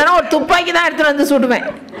இருப்பீர்களா ஒரு துப்பாக்கி தான் எடுத்து வந்து சுடுவேன்.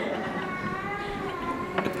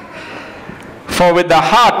 For with the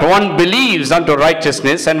heart one believes unto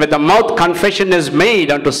righteousness, and with the mouth confession is made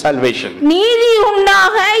unto salvation. நீதி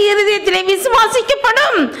உண்டாக இருதயத்திலே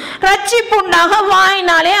விசுவாசிக்கப்படும், ரட்சிப்பு உண்டாக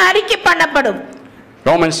வாயினாலே அறிக்கை பண்ணப்படும்.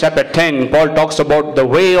 Romans chapter 10, Paul talks about the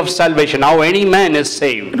way of salvation, how any man is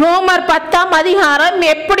saved. ரோமர் 10ஆம் அதிகாரம்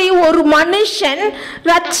எப்படி ஒரு மனுஷன்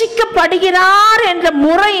ரட்சிக்கப்படுகிறார் என்ற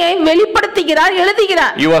முறையை வெளிப்படுத்துகிறார்,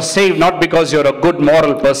 எழுதுகிறார். You are saved not because you are a good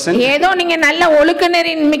moral person. ஏதோ நீங்க நல்ல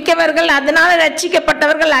ஒழுக்கநெறி மிக்கவர்கள் அதனால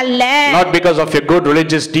ரட்சிக்கப்பட்டவர்கள் அல்ல. Not because of your good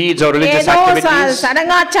religious deeds or religious activities.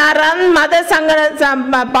 சடங்காச்சாரம் மத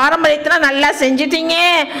பாரம்பரியத்துல நல்லா செஞ்சிட்டீங்க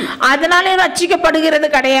அதனால ரட்சிக்கப்படுகிறது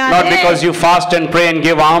கிடையாது. Not because you fast and pray and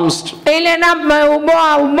give alms. இல்லனா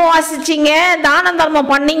உபவாசிச்சீங்க தான தர்மம்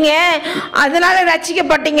பண்ணீங்க அதனால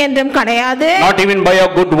ரட்சிக்கப்பட்டீங்க என்றும் கிடையாது. Not even by your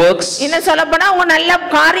good works. என்ன சொல்லப்போனா உங்க நல்ல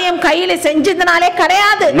காரியம் கையில செஞ்சதனாலே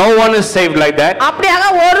கிடையாது. No one is saved like that. அப்படியாக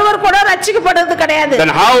ஒருவர் கூட ரட்சிக்கப்படுறது கிடையாது.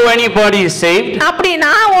 Then how anybody is saved?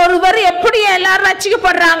 அப்படினா ஒருவர் எப்படி எல்லாரும்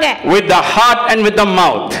ரட்சிக்கப்படுறாங்க? With the heart and with the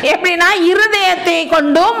mouth. எப்படினா இருதயத்தை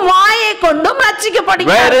கொண்டும் வாயை கொண்டும்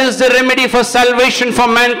ரட்சிக்கப்படுகிறார். Where is the remedy for salvation for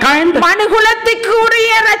mankind? மனுகுலத்துக்கு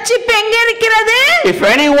உரிய ரட்சிப்பு எங்க இருக்கிறது? If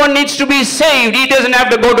anyone needs to be saved, he doesn't have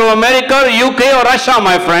to go to America, UK or Russia,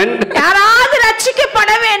 my friend. யாராவது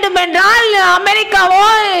ரட்சிக்கப்பட வேண்டும் என்றால் அமெரிக்காவோ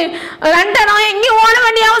லண்டனோ எங்கேயும் ஓட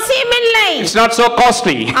வேண்டிய அவசியம் இல்லை. It's not so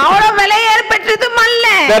costly. அவ்வளவு விலை ஏற்பட்டதும் அல்ல.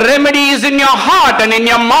 The remedy is in your heart and in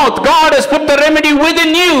your mouth. God has put the remedy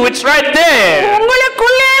within you. It's right there.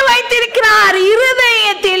 உங்களுக்குள்ளே வைத்திருக்கிறார்,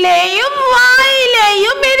 இருதயத்திலேயும்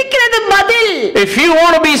வாயிலேயும் இருக்கிறது பதில். If you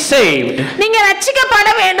want to be saved, நீங்க ரட்சிக்கப்பட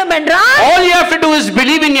வேண்டும் என்றால் all you have to do is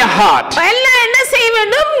believe in your heart. எல்லாம் என்ன செய்ய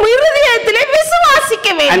வேண்டும்? இருதயத்திலே விசுவாசிக்க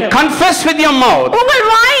வேண்டும். And confess with your mouth உங்கள்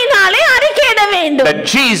வாயினாலே அறிக்கையிட வேண்டும். that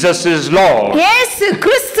Jesus is Lord. இயேசு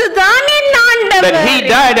கிறிஸ்து தான் என் ஆண்டவர். That he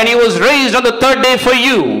died and he was raised on the third day for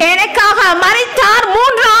you. எனக்காக மரித்தார்,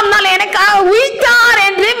 மூன்றாம் நாள் எனக்காக உயிர்த்தார்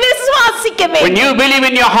என்று விசுவாசிக்க வேண்டும். When you believe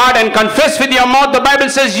in your heart and confess with your mouth, the Bible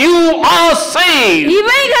says you are saved.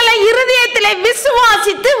 இவைகளை இருதயத்திலே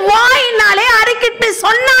விசுவாசித்து வாயினாலே அறிக்கையிட்டு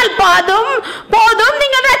சொன்னால் போதும்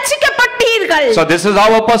நீங்கள் ரட்சிக்கப்பட்டீர்கள். So this is how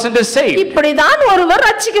a person is saved. இப்படிதான் ஒருவர்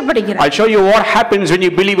ரட்சிக்கப்படுகிறார். I'll show you what happens when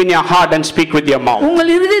you believe in your heart and speak with your mouth.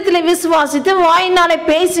 உங்கள் இருதயத்திலே விசுவாசித்து வாயினாலே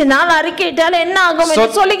பேசினால் அறிக்கையிட்டால் என்ன ஆகும்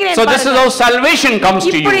என்று சொல்லுகிறேன். So this is how salvation comes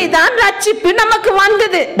to you. இப்படிதான் ரட்சிப்பு நமக்கு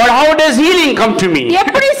வந்தது. But how does healing come to me?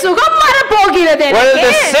 எப்படி சுகம் வர போகிறது? Well,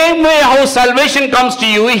 the same way how salvation comes to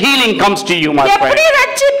you, healing comes to you, my friend. எப்படி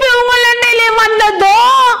ரட்சிப்பு உங்களிடத்திலே வந்ததோ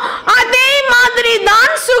அதே மாதிரி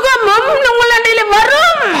தான் சுகமும் உங்களிடத்திலே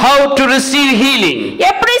வரும். How to receive healing?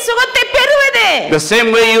 எப்படி சுகத்தை பெறுவது? The same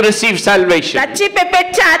way you receive salvation. ரட்சிப்பை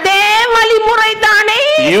பெற்ற அதே வழிமுறை தானே.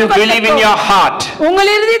 You believe in your heart.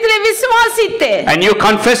 உங்கள் இருதயத்திலே விசுவாசித்து and you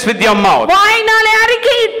confess with your mouth. வாயினாலே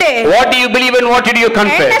அறிக்கையிட்டு. What do you believe and what do you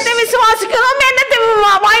confess? என்னத்தை விசுவாசிக்கிறோம், என்னத்தை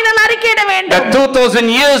வாயினாலே அறிக்கையிட வேண்டும். That 2000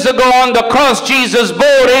 years ago on the cross Jesus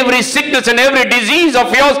bore every sickness and every disease of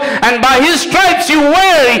yours, and by his stripes you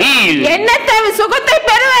were healed. என்னத்தை சுகத்தை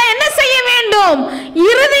பெற என்ன செய்ய வேண்டும்?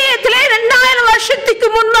 இருதயத்திலே 2000 வருஷத்துக்கு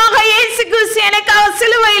முன்பாக இயேசு கிறிஸ்து எனக்காக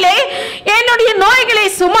சிலுவையிலே என்னுடைய நோய்களை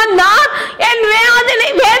சுமந்தார், என்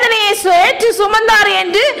வேதனையை ஏற்று சுமந்தார்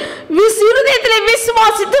என்று இருதயத்திலே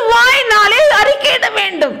விசுவாசித்து வாயினாலே அறிக்கையிட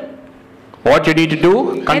வேண்டும். What you need to do?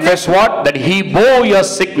 Confess what? That he bore your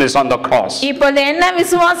sickness on the cross. இப்போது என்ன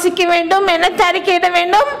விசுவாசிக்க வேண்டும், என்ன அறிக்கையிட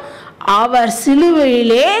வேண்டும்? அவர்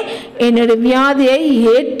சிலுவையிலே என்னுடைய வியாதியை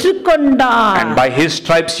ஏற்றுக்கொண்டார். And by his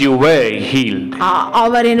stripes you were healed.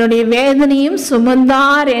 அவர் என்னுடைய வேதனையும்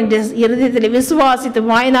சுமந்தார் என்று இருதயத்தில் விசுவாசித்து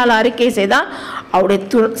வாயினால் அறிக்கை செய்தால்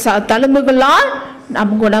அவருடைய தழும்புகளால்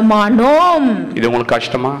நாம் குணமானோம். இது உங்களுக்கு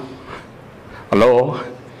கஷ்டமா? ஹலோ,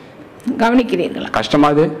 கவனிக்கிறீர்களா? கஷ்டமா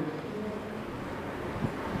இது?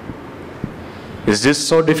 Is this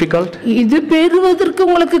so difficult? இது பெறுவதற்கு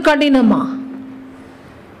உங்களுக்கு கடினமா?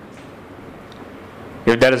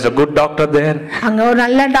 If there is a good doctor there, அங்க ஒரு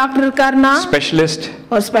நல்ல டாக்டர் இருக்காருனா, specialist,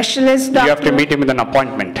 ஒரு specialist doctor, you have to meet him with an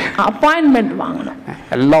appointment. Appointment வாங்கணும்.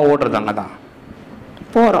 எல்லாம் ஓடுறது அங்கதான்.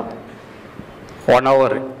 போறோம். 1 hour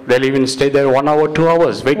They'll even stay there 1 hour, 2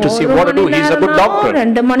 hours, wait to see what to do. He's a good doctor.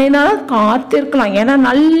 2 மணி நேரம் காத்திருக்கலாம், ஏன்னா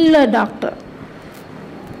நல்ல doctor.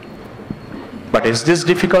 But is this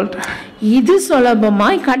difficult? இது சுலபமா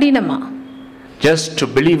கடினமா? Just to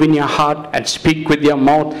believe in your heart and speak with your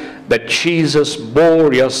mouth that Jesus bore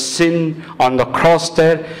your sin on the cross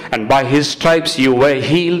there and by his stripes you were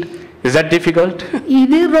healed. Is that difficult?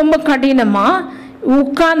 இது ரொம்ப கடினமா?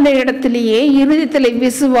 உட்கார்ந்த இடத்திலேயே இருதயத்திலே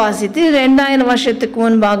விசுவாசித்து 2000 வருஷத்துக்கு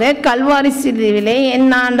முன்பாக கல்வாரி சிலுவையிலே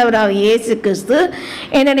என் ஆண்டவராக இயேசு கிறிஸ்து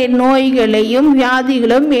என்னுடைய நோய்களையும்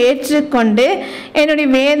வியாதிகளையும் ஏற்றுக்கொண்டு என்னுடைய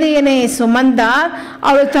வேதனையை சுமந்தார்,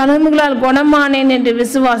 அவர் தழும்புகளால் குணமானேன் என்று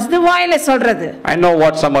விசுவாசித்து வாயில சொல்றது. I know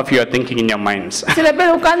what some of you are thinking in your minds. சில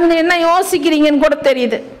பேர் உட்கார்ந்து என்ன யோசிக்கிறீங்கன்னு கூட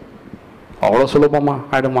தெரியுது. அவ்வளவு சுலபமா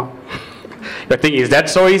ஆயிடுமா? You think, is that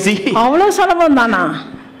so easy? அவ்வளவு சுலபம் தானா?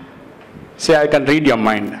 See, I can read your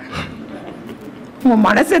mind. உங்க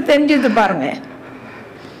மனசை தெரிஞ்சது பாருங்க.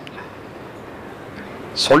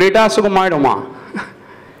 சொல்லிட்டா சுகமாயிடுமா?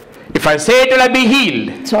 If I say it, will I be healed?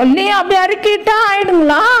 சொல்லி அப்படி அறிக்கிட்டா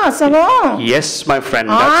ஆயிடுங்களா சுகம்? Yes, my friend,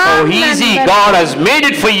 that's so easy. God has made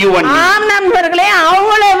it for you and me. ஆம் நண்பர்களே,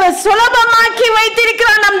 அவ்வளவு சுலபமாக்கி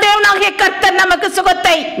வைத்திருக்கிறார் நம் தேவனாகிய கர்த்தர் நமக்கு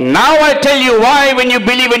சுகத்தை. Now I tell you why when you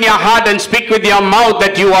believe in your heart and speak with your mouth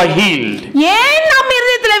that you are healed. ஏன் நாம்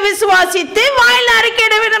இருதயத்திலே விசுவாசித்து வாயில்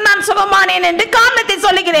அறிக்கையிட வேண்டும் நான் சுகமானேன் என்று காரணத்தை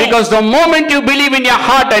சொல்லுகிறேன். Because the moment you believe in your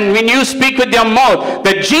heart and when you speak with your mouth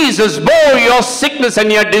that Jesus bore your sickness and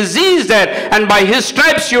your disease there and by his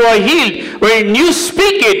stripes you are healed, when you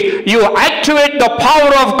speak it you activate the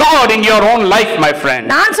power of God in your own life, my friend.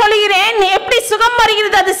 நான் சொல்கிறேன் எப்படி சுகம்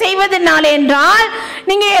வருகிறது அது செய்வதனால என்றால்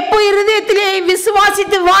நீங்க எப்போ இருதயத்திலே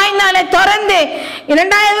விசுவாசித்து வாயினாலே திறந்து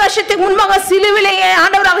 2000 வருஷத்துக்கு முன்பாக சிலுவையிலே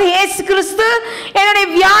ஆண்டவராக இயேசு கிறிஸ்து என்னுடைய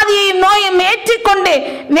வியாதியையும் நோயையும் ஏற்றுக்கொண்டு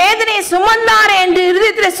வேதனையை சுமந்தார் என்று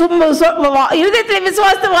இருதயத்திலே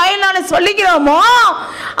விசுவாசித்து வாயினாலே சொல்லுகிறோமோ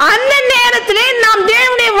அந்த நேரத்திலே நாம்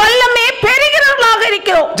தேவனுடைய வல்லமையை பெறுகிறவர்களாக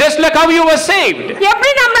இருக்கிறோம். Just like how you were saved.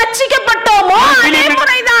 எப்படி நாம் ரட்சிக்கப்பட்டோமோ அதே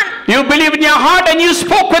முறைதான். You believe in your heart and you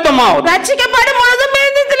spoke with the mouth. ரட்சிக்கப்படும் பொழுது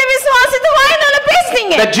இருதயத்திலே விசுவாசித்து வாயினாலே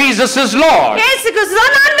பேசுனீங்க. That Jesus is Lord. இயேசு கிறிஸ்து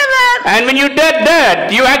தான் ஆண்டவர். And when you did that,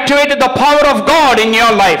 you activated the power of God in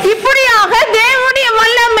your life. இப்படியாக தேவனுடைய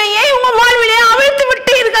வல்லமையை உங்க வாழ்விலே அவிழ்த்து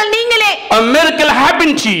விட்டீர்கள் நீங்களே. A miracle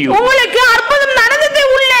happened to you. உங்களுக்கு அற்புதம் நடந்தது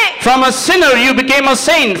உள்ளே. From a sinner you became a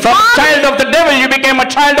saint. From a child of the devil you became a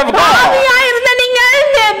child of God. பாவியாய் இருந்த நீங்கள்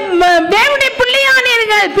தேவனுடைய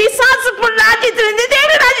பிள்ளையானீர்கள். பிசாசு ராஜ்யத்திலிருந்து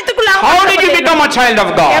தேவனுடைய ராஜ்யத்துக்குள்ள. How did you become a child of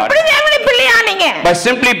God? எப்படி தேவனுடைய பிள்ளையானீங்க? By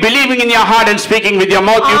simply believing in your heart and speaking with your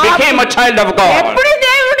mouth you became a child of God. எப்படி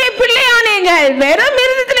தேவனுடைய பிள்ளையானீர்கள்? வெறும்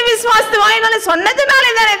இருதயத்திலே விசுவாசித்து வாயினாலே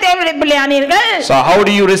சொன்னதனாலே தானே தேவனுடைய பிள்ளையானீர்கள். So how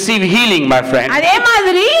do you receive healing, my friend? அதே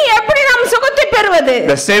மாதிரி எப்படி நாம் சுகத்தை பெறுவது?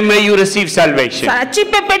 The same way you receive salvation.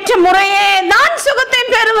 ரட்சிப்பை பெற்ற முறையே தான் சுகத்தை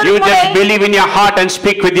பெறுவது. You just believe in your heart and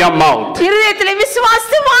speak with your mouth. இருதயத்திலே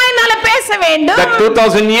விசுவாசித்து வாயினாலே பேச வேண்டும். That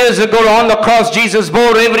 2000 years ago on the cross Jesus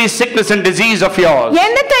bore every sickness and disease of yours.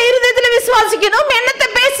 என்னத்தை இருதயத்திலே விசுவாசிக்கணும், என்னத்தை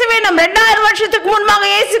பேச வேண்டும்? 2000 வருஷத்துக்கு முன்பாக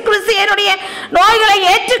இயேசு கிறிஸ்து என்னுடைய நோய்களை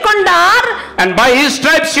ஏற்றுக்கொண்டார். And by his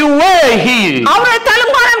stripes you were healed. அவருடைய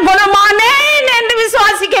தழும்பால் குணமானேன் என்று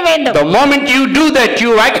விசுவாசிக்க வேண்டும். The moment you do that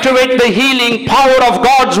you activate the healing power of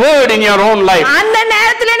God's word in your own life. அந்த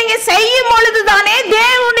நேரத்தில் நீங்க செய்யும் பொழுது தானே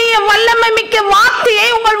தேவனுடைய வல்லமை மிக்க வார்த்தையை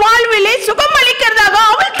உங்கள் வாழ்விலே சுகமளிக்கிறதாக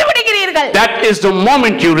அவிழ்த்து விடுகிறீர்கள். That is the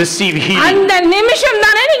moment you receive healing. அந்த நிமிஷம்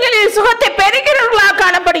தானே நீங்கள் சுகத்தை பெறுகிறவர்களாக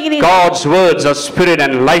காணப்படுகிறீர்கள். God's words are spirit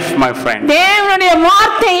and life, my friend. தேவனுடைய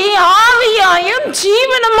வார்த்தை ஆவியாயும்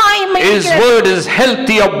ஜீவனுமாயும் His word is health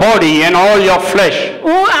to your body and all your flesh.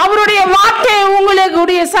 அவருடைய வார்த்தை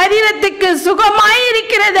உங்களுடைய சரீரத்துக்கு சுகமாய்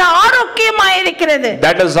இருக்கிறது, ஆரோக்கியமாய் இருக்கிறது.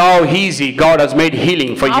 That is how easy God has made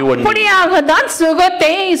healing for you and me. அப்படியாக தான்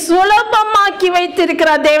சுகத்தை சுலபமாக்கி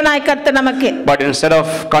வைத்திருக்கிறார் தேவனாய் கர்த்தர் நமக்கு. But instead of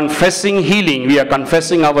confessing healing we are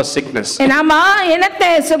confessing our sickness. நாம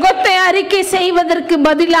என்னத்தை சுகத்தை அறிக்கை செய்வதற்கு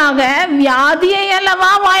பதிலாக வியாதியை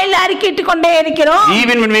அல்லவா வாயில் அறிக்கையிட்டு கொண்டே இருக்கிறோம்.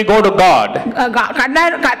 Even when we go to God,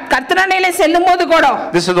 கர்த்தரண்டையிலே செல்லும்போது கூட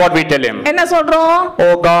this is what we tell him. என்ன சொல்றோம்?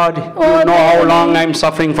 Oh God, you know how long I am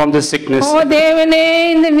suffering from this sickness. ஓ தேவனே,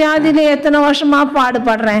 இந்த வியாதியில எத்தனை வருஷமா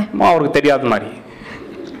பாடுபடுறேன். அவருக்கு தெரியாத மாதிரி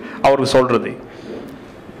அவருக்கு சொல்றது.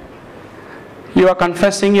 You are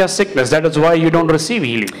confessing your sickness, that is why you don't receive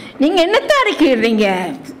healing. நீங்க என்னத்தை அறிக்கையிடுறீங்க?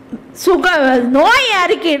 சுக நோய்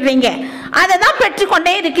அறிக்கையிடுறீங்க, அதை தான்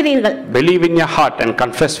பெற்றுக்கொண்டே இருக்கிறீர்கள். Believe in your heart and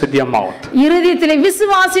confess with your mouth. இருதயத்திலே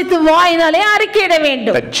விசுவாசித்து வாயினாலே அறிக்கையிட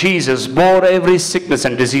வேண்டும். That Jesus bore every sickness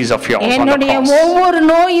and disease of yours on the என்னுடைய cross. ஒவ்வொரு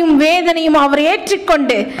நோயும் வேதனையும் அவர்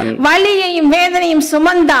ஏற்றுக்கொண்டு வலியையும் வேதனையும்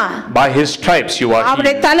சுமந்தார். By his stripes you are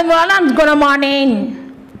அவருடைய healed. தழும்பால் நான் குணமானேன்.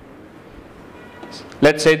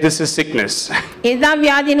 Let's say this is sickness. இதுதான்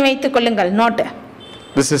வியாதின்னு வைத்துக் கொள்ளுங்கள். நோட்.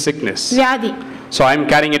 This is sickness. வியாதி. So I am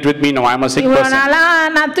carrying it with me now. I am a sick person.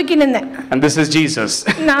 நான் தூக்கி நின்னேன். And this is Jesus.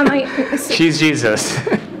 She's Jesus.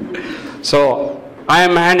 So I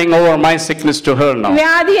am handing over my sickness to her now.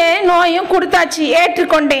 வியாதியை நோயும் கொடுத்தாச்சு,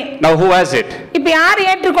 ஏற்றுக்கொண்டேன். Now who has it? இப்போ யார்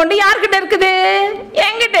ஏற்றுக்கொண்டு யார்கிட்ட இருக்குது?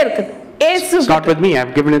 என்கிட்ட இருக்குது. இயேசு. It's not with me. I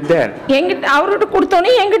have given it there. என்கிட்ட அவரோட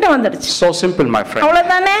கொடுத்தோனே என்கிட்ட வந்துருச்சு. So simple, my friend.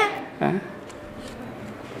 அவ்வளவுதானே?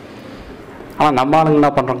 ஆனா நம்ம ஆளுங்க என்ன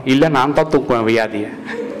பண்றோம்? இல்ல நான் தான் தூக்குவேன் வியாதியை.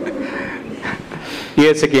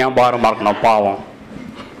 இயேசுக்கு ஏன் பாரமா இருக்கணும் பாவம்?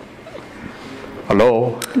 Hello,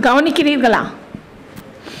 கவனிக்கிறீர்களா?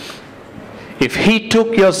 If he took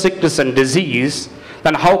your sickness and disease,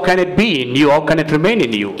 then how can it be in you? How can it remain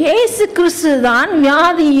in you? இயேசு கிறிஸ்து தான்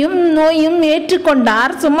வியாதியும் நோயும்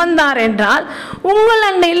ஏற்றுக்கொண்டார், சுமந்தார் என்றால் உங்கள்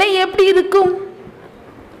அண்டையில எப்படி இருக்கும்?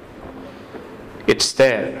 It's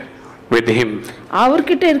there with him.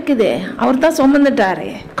 அவர்கிட்ட இருக்குது, அவர் தான் சுமந்துட்டாரே.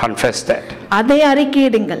 Confess that. அதை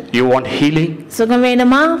அறிக்கையிடுங்கள். You want healing? சுகம்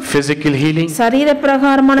வேணுமா? Physical healing? சரீர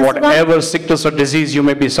பிரகாரமான சுகம். Whatever sickness or disease you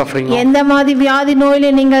may be suffering from. எந்த மாதிரி வியாதி நோயில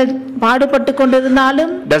நீங்கள் பாடுபட்டு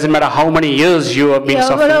கொண்டிருந்தாலும், doesn't matter how many years you have been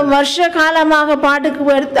suffering, எவ்வளவு வருஷ காலமாக பாடுக்கு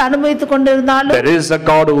அனுபவித்துக் கொண்டிருந்தாலும், there is a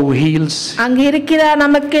God who heals. அங்கே இருக்கிறார்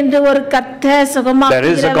நமக்கென்று ஒரு கர்த்தர் சுகமாக்குகிறவர்.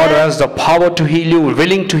 There is a God who has the power to heal you,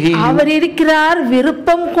 willing to heal you. அவர் இருக்கிறார்,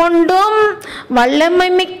 விருப்பம் கொண்டும் வல்லமை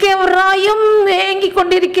மிக்கவராயும் ஏங்கிக்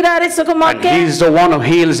கொண்டிருக்கிறாரே சுகமாக்க. And he is the one who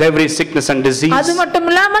heals every sickness and disease. அது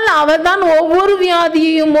மட்டுமில்லாமல் அவர்தான் ஒவ்வொரு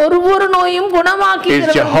வியாதியையும் ஒவ்வொரு நோயும் குணமாக்குகிறவர்.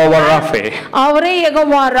 He is Jehovah Rapha. அவரே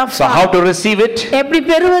Jehovah Rafah. So how to receive it? எப்படி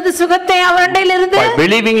பெறுவது சுகத்தை அவரிடமிருந்து? By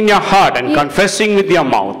believing in your heart and confessing with your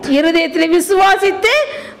mouth. இருதயத்திலே விசுவாசித்து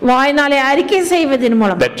வாயினாலே அறிக்கை செய்வதன்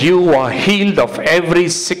மூலம் that you are healed of every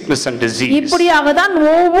sickness and disease. இப்படியாக தான்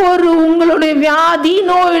ஒவ்வொரு உங்களுடைய வியாதி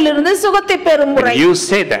நோயிலிருந்து சுகத்தை பெறும் முறை. You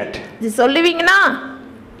say that. இது சொல்லுவீங்கனா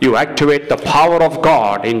you activate the power of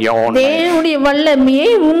God in your own life. தேவனுடைய வல்லமையை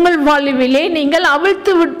உங்கள் வாழ்விலே நீங்கள்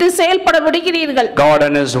அவிழ்த்து விட்டு செயல்பட விடுகிறீர்கள். God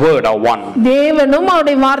and his word are one. தேவனும்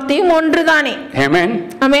அவருடைய வார்த்தையும் ஒன்றுதானே. Amen.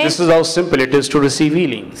 Amen. This is how simple it is to receive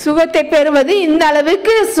healing. சுகத்தை பெறுவது இந்த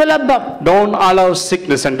அளவுக்கு சுலபம். Don't allow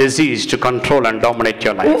sickness and disease to control and dominate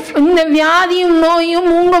your life. இந்த வியாதியும் நோயும்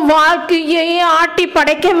உங்க வாழ்க்கையை ஆட்டி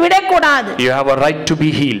படைக்க விடக்கூடாது. You have a right to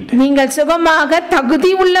be healed. நீங்கள் சுகமாக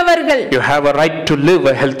தகுதி உள்ளவர்கள். You have a right to live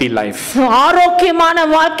a healthy life. ஆரோக்கியமான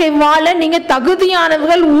வாழ்க்கை வாழ நீங்க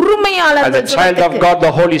தகுதியானவர்கள், உரிமையாளர்கள். As a child of God,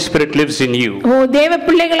 the Holy Spirit lives in you. தேவ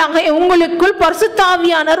பிள்ளைகளாக உங்களுக்குள் பரிசுத்த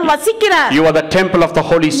ஆவியானவர் வசிக்கிறார். You are the temple of the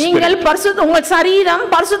Holy Spirit. நீங்கள் உங்கள் சரீரம்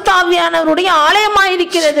பரிசுத்த ஆவியானவருடைய ஆலயமாய்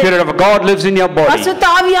இருக்கிறது. Spirit of God lives in your body. பரிசுத்த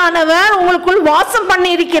ஆவியானவர் உங்களுக்குள் வாசம்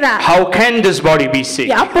பண்ணி இருக்கிறார். How can this body be sick?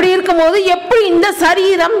 அப்படி இருக்கும்போது எப்படி இந்த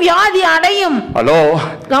சரீரம் வியாதி அடையும்? Hello.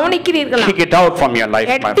 கவனிக்கிறீர்களா? Kick it out from your life.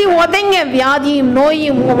 எட்டி உதைங்க வியாதியும்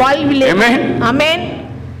நோயும் உங்க வாழ்விலே. Amen. Amen.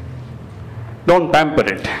 Don't pamper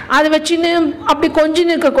it. அது வச்சு அப்படி கொஞ்சி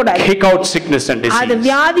நிற்க கூடாது. Kick out sickness and disease. அது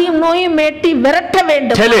வியாதியும் நோயும் எட்டி விரட்ட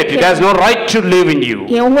வேண்டும். Tell it has no right to live in you.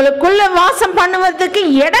 உங்களுக்குள்ள வாசம் பண்ணுவதற்கு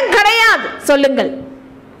இடம் கிடையாது சொல்லுங்கள்.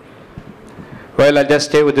 Well, I'll just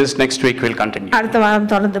stay with this. Next week we'll continue. அடுத்த வாரம்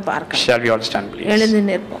தொடர்ந்து பார்க்கலாம். Shall we all stand, please? எழுந்து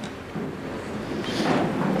நிற்போம்.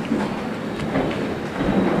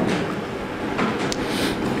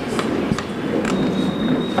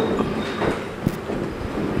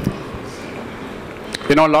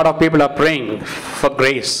 You know, a lot of people are praying for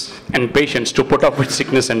grace and patience to put up with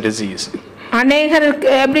sickness and disease. அநேகர்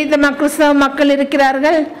எப்படி கிறிஸ்தவ மக்கள்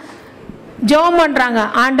இருக்கிறார்கள், ஜெபம் பண்றாங்க,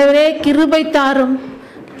 ஆண்டவரே கிருபை தாரும்,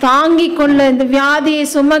 தாங்கிக் கொள்ள இந்த வியாதியை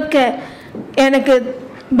சுமக்க எனக்கு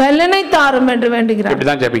பலனை தாரும் என்று வேண்டுகிறார்கள்.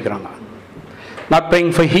 இப்படிதான் ஜெபிக்கிறாங்க. Not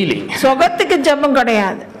praying for healing. சுகத்துக்கு ஜெபம்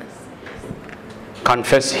கிடையாது.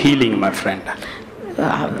 Confess healing, my friend.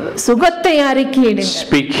 சுகத்தை அறிக்கையிடுங்கள்.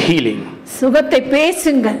 Speak healing. சுகத்தை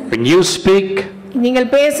பேசுங்கள். When you speak,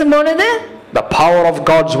 நீங்கள் பேசும்பொழுது the power of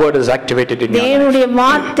God's word is activated in your life. தேவனுடைய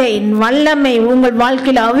வார்த்தையின் வல்லமை உங்கள்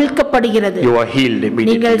வாழ்க்கையில் அவிழ்க்கப்படுகிறது. You are healed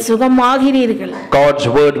immediately. நீங்கள் சுகமாகிறீர்கள். God's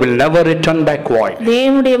word will never return back void.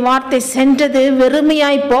 தேவனுடைய வார்த்தை சென்றது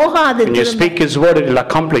வெறுமையாய் போகாது. When you speak his word, it will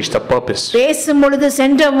accomplish the purpose. பேசும்பொழுது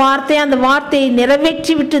சென்ற வார்த்தை அந்த வார்த்தையை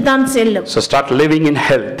நிறைவேற்றி விட்டு தான் செல்லும். So start living in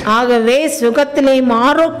health. ஆகவே சுகத்திலேயும்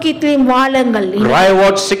ஆரோக்கியத்திலேயும் வாழுங்கள். Drive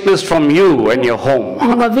out sickness from you and your home.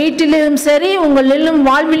 உங்க வீட்டிலும் சரி உங்களிலும்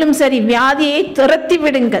வாழ்விலும் சரி வியாதியை துரத்தி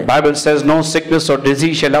விடுங்கள். Bible says no sickness or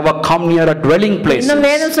disease shall ever come near a dwelling place. இன்னும்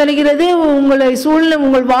வேதம் சொல்கிறது உங்களை சூழ்நிலை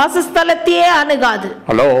உங்கள் வாசஸ்தலத்தையே அணுகாது.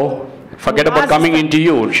 Hello. Forget about coming into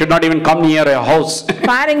you. It should not even come near a house.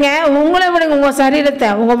 பாருங்க, உங்களை விடுங்க, உங்க சரீரத்தை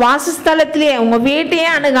உங்க வாசஸ்தலத்திலே உங்க வீட்டையே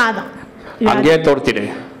அணுகாதான். அங்கே தோர்த்திடு.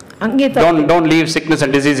 அங்கே Don't leave sickness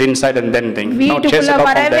and disease inside and then think. No, chase it வீட்டுக்குள்ள out from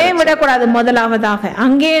வரவே there. விடக்கூடாது. முதலாவதாக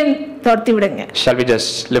அங்கே துரத்தி விடுங்க. Shall we just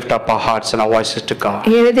lift up our hearts and our voices to God?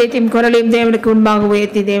 இருதயத்தையும் குரலையும் தேவனுக்கு முன்பாக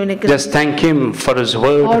உயர்த்தி தேவனுக்கு Just thank Him for His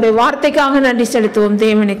word. அவருடைய வார்த்தைக்காக நன்றி செலுத்துவோம்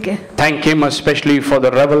தேவனுக்கு. Thank Him especially for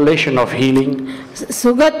the revelation of healing.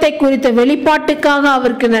 சுகத்தை குறித்த வெளிப்பாட்டுக்காக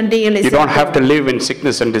அவருக்கு நன்றிகளை You don't have to live in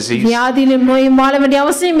sickness and disease. வியாதியிலும் நோயும் வாழ வேண்டிய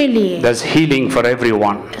அவசியம் இல்லையே. There's healing for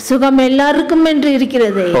everyone. சுகம் எல்லாருக்கும் என்று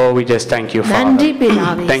இருக்கிறது. Oh, we just thank you, Father. நன்றி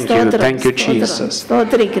பிதாவே. Thank you, Jesus.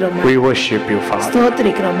 ஸ்தோத்திரிக்கிறோம். We worship you, Father.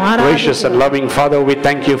 ஸ்தோத்திரிக்கிறோம். Gracious and loving Father, we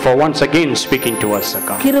thank you for once again speaking to us,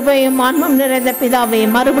 God. கிருபையும் ஆன்மம் நிறைந்த பிதாவே,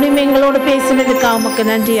 மறுபடியும் எங்களோடு பேசினதுக்காக உமக்கு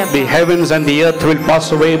நன்றி அப்பா. The heavens and the earth will pass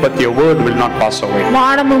away, but your word will not pass away.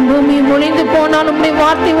 வானமும் பூமியும் ஒளிந்து போனாலும் உம்முடைய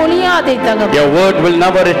வார்த்தை ஒளியாதே தகப்பனே. Your word will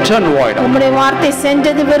never return void. உம்முடைய வார்த்தை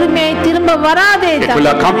சென்றது வெறுமையாய் திரும்ப வராதே It தகப்பனே.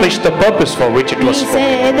 will accomplish the purpose for which it was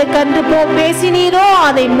spoken. எதற்கென்று பேசினீரோ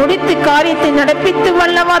அதை முடித்து காரியத்தை நடப்பித்து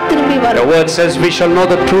வல்லவா திரும்பி வரும். The word says we shall know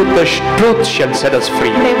the truth shall set us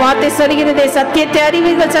free. உம்முடைய வார்த்தை சொல்கிறதே சத்தியத்தை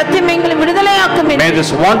அறிவீர்கள், சத்தியம் எங்களை விடுதலையாக்கும் என்று. May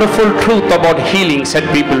this wonderful truth about healing set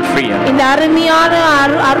people free. இந்த அருமையான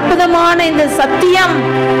அற்புதமான இந்த சத்தியம்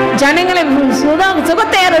ஜனங்களை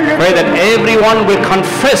சுகத்தை அருளும். Pray that everyone will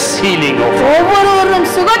confess healing of God. ஒவ்வொருவரும்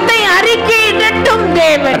சுகத்தை அறிக்கையிடட்டும்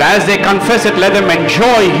தேவன். And as they confess it, let them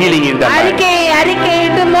enjoy healing in their lives.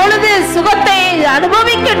 அறிக்கையிடும் பொழுது சுகத்தை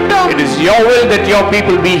அனுபவிக்கட்டும். It is your will that your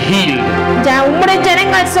people be healed. உம்முடைய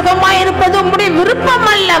ஜனங்கள் சுகமாய் இருப்பது உம்முடைய விருப்பம்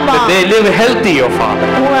அல்லவா? That they live healthy, O Father.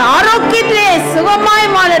 ஆரோக்கியத்திலே சுகமாய்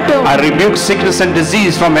வாழட்டும். I rebuke sickness and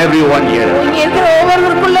disease from everyone here. இங்கே இருக்கிற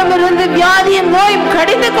ஒவ்வொருவருக்குள்ளும் இருந்து வியாதியும் நோயும்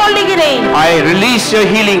கடிந்து கொள்ளுகிறேன். I release your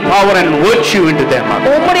healing power and virtue into them.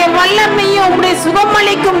 உம்முடைய வல்லமையும் உம்முடைய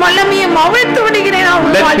சுகமளிக்கும் வல்லமையும் அவிழ்த்து விடுகிறேன்.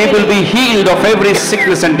 Let people be healed of every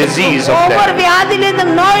sickness and disease of ஒவ்வொரு them.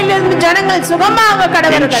 வியாதியிலிருந்தும் நோயிலிருந்து ஜனங்கள் சுகமாக In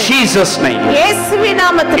கடவர்கள். Jesus' name. இயேசுவின் In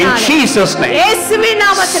நாமத்தினாலே. Jesus' name. இயேசுவின்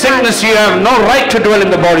நாமத்தினாலே. Sickness, you have no right to dwell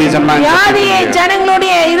in the bodies and minds of people வியாதியை here.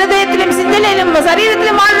 ஜனங்களுடைய இருதயத்திலும் சிந்தனையிலும்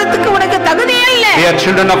சரீரத்திலும் வாழ்றதுக்கு உனக்கு தகுதி இல்லை. They are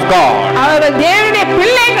children of God. அவர்கள் தேவனுடைய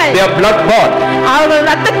பிள்ளைகள். They are blood bought. அவர்கள்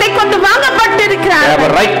ரத்தத்தை கொண்டு They have வாங்கப்பட்டிருக்கிறார்கள்.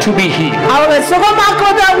 a right to be healed. அவர்கள்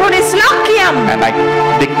சுகமாக்குவது அவருடைய ஸ்லாக்கியம். And I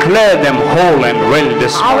declare them whole and well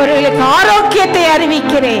this morning. அவர்களுக்கு ஆரோக்கியத்தை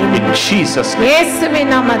அறிவிக்கிறேன். In Jesus' name.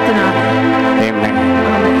 இயேசுவின் நாமத்தினாலே. Amen.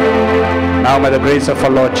 Now may the grace of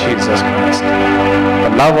our Lord Jesus Christ,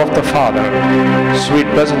 the love of the Father, sweet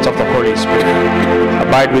presence of the Holy Spirit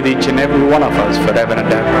abide with each and every one of us forever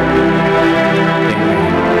and ever.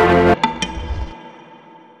 Amen.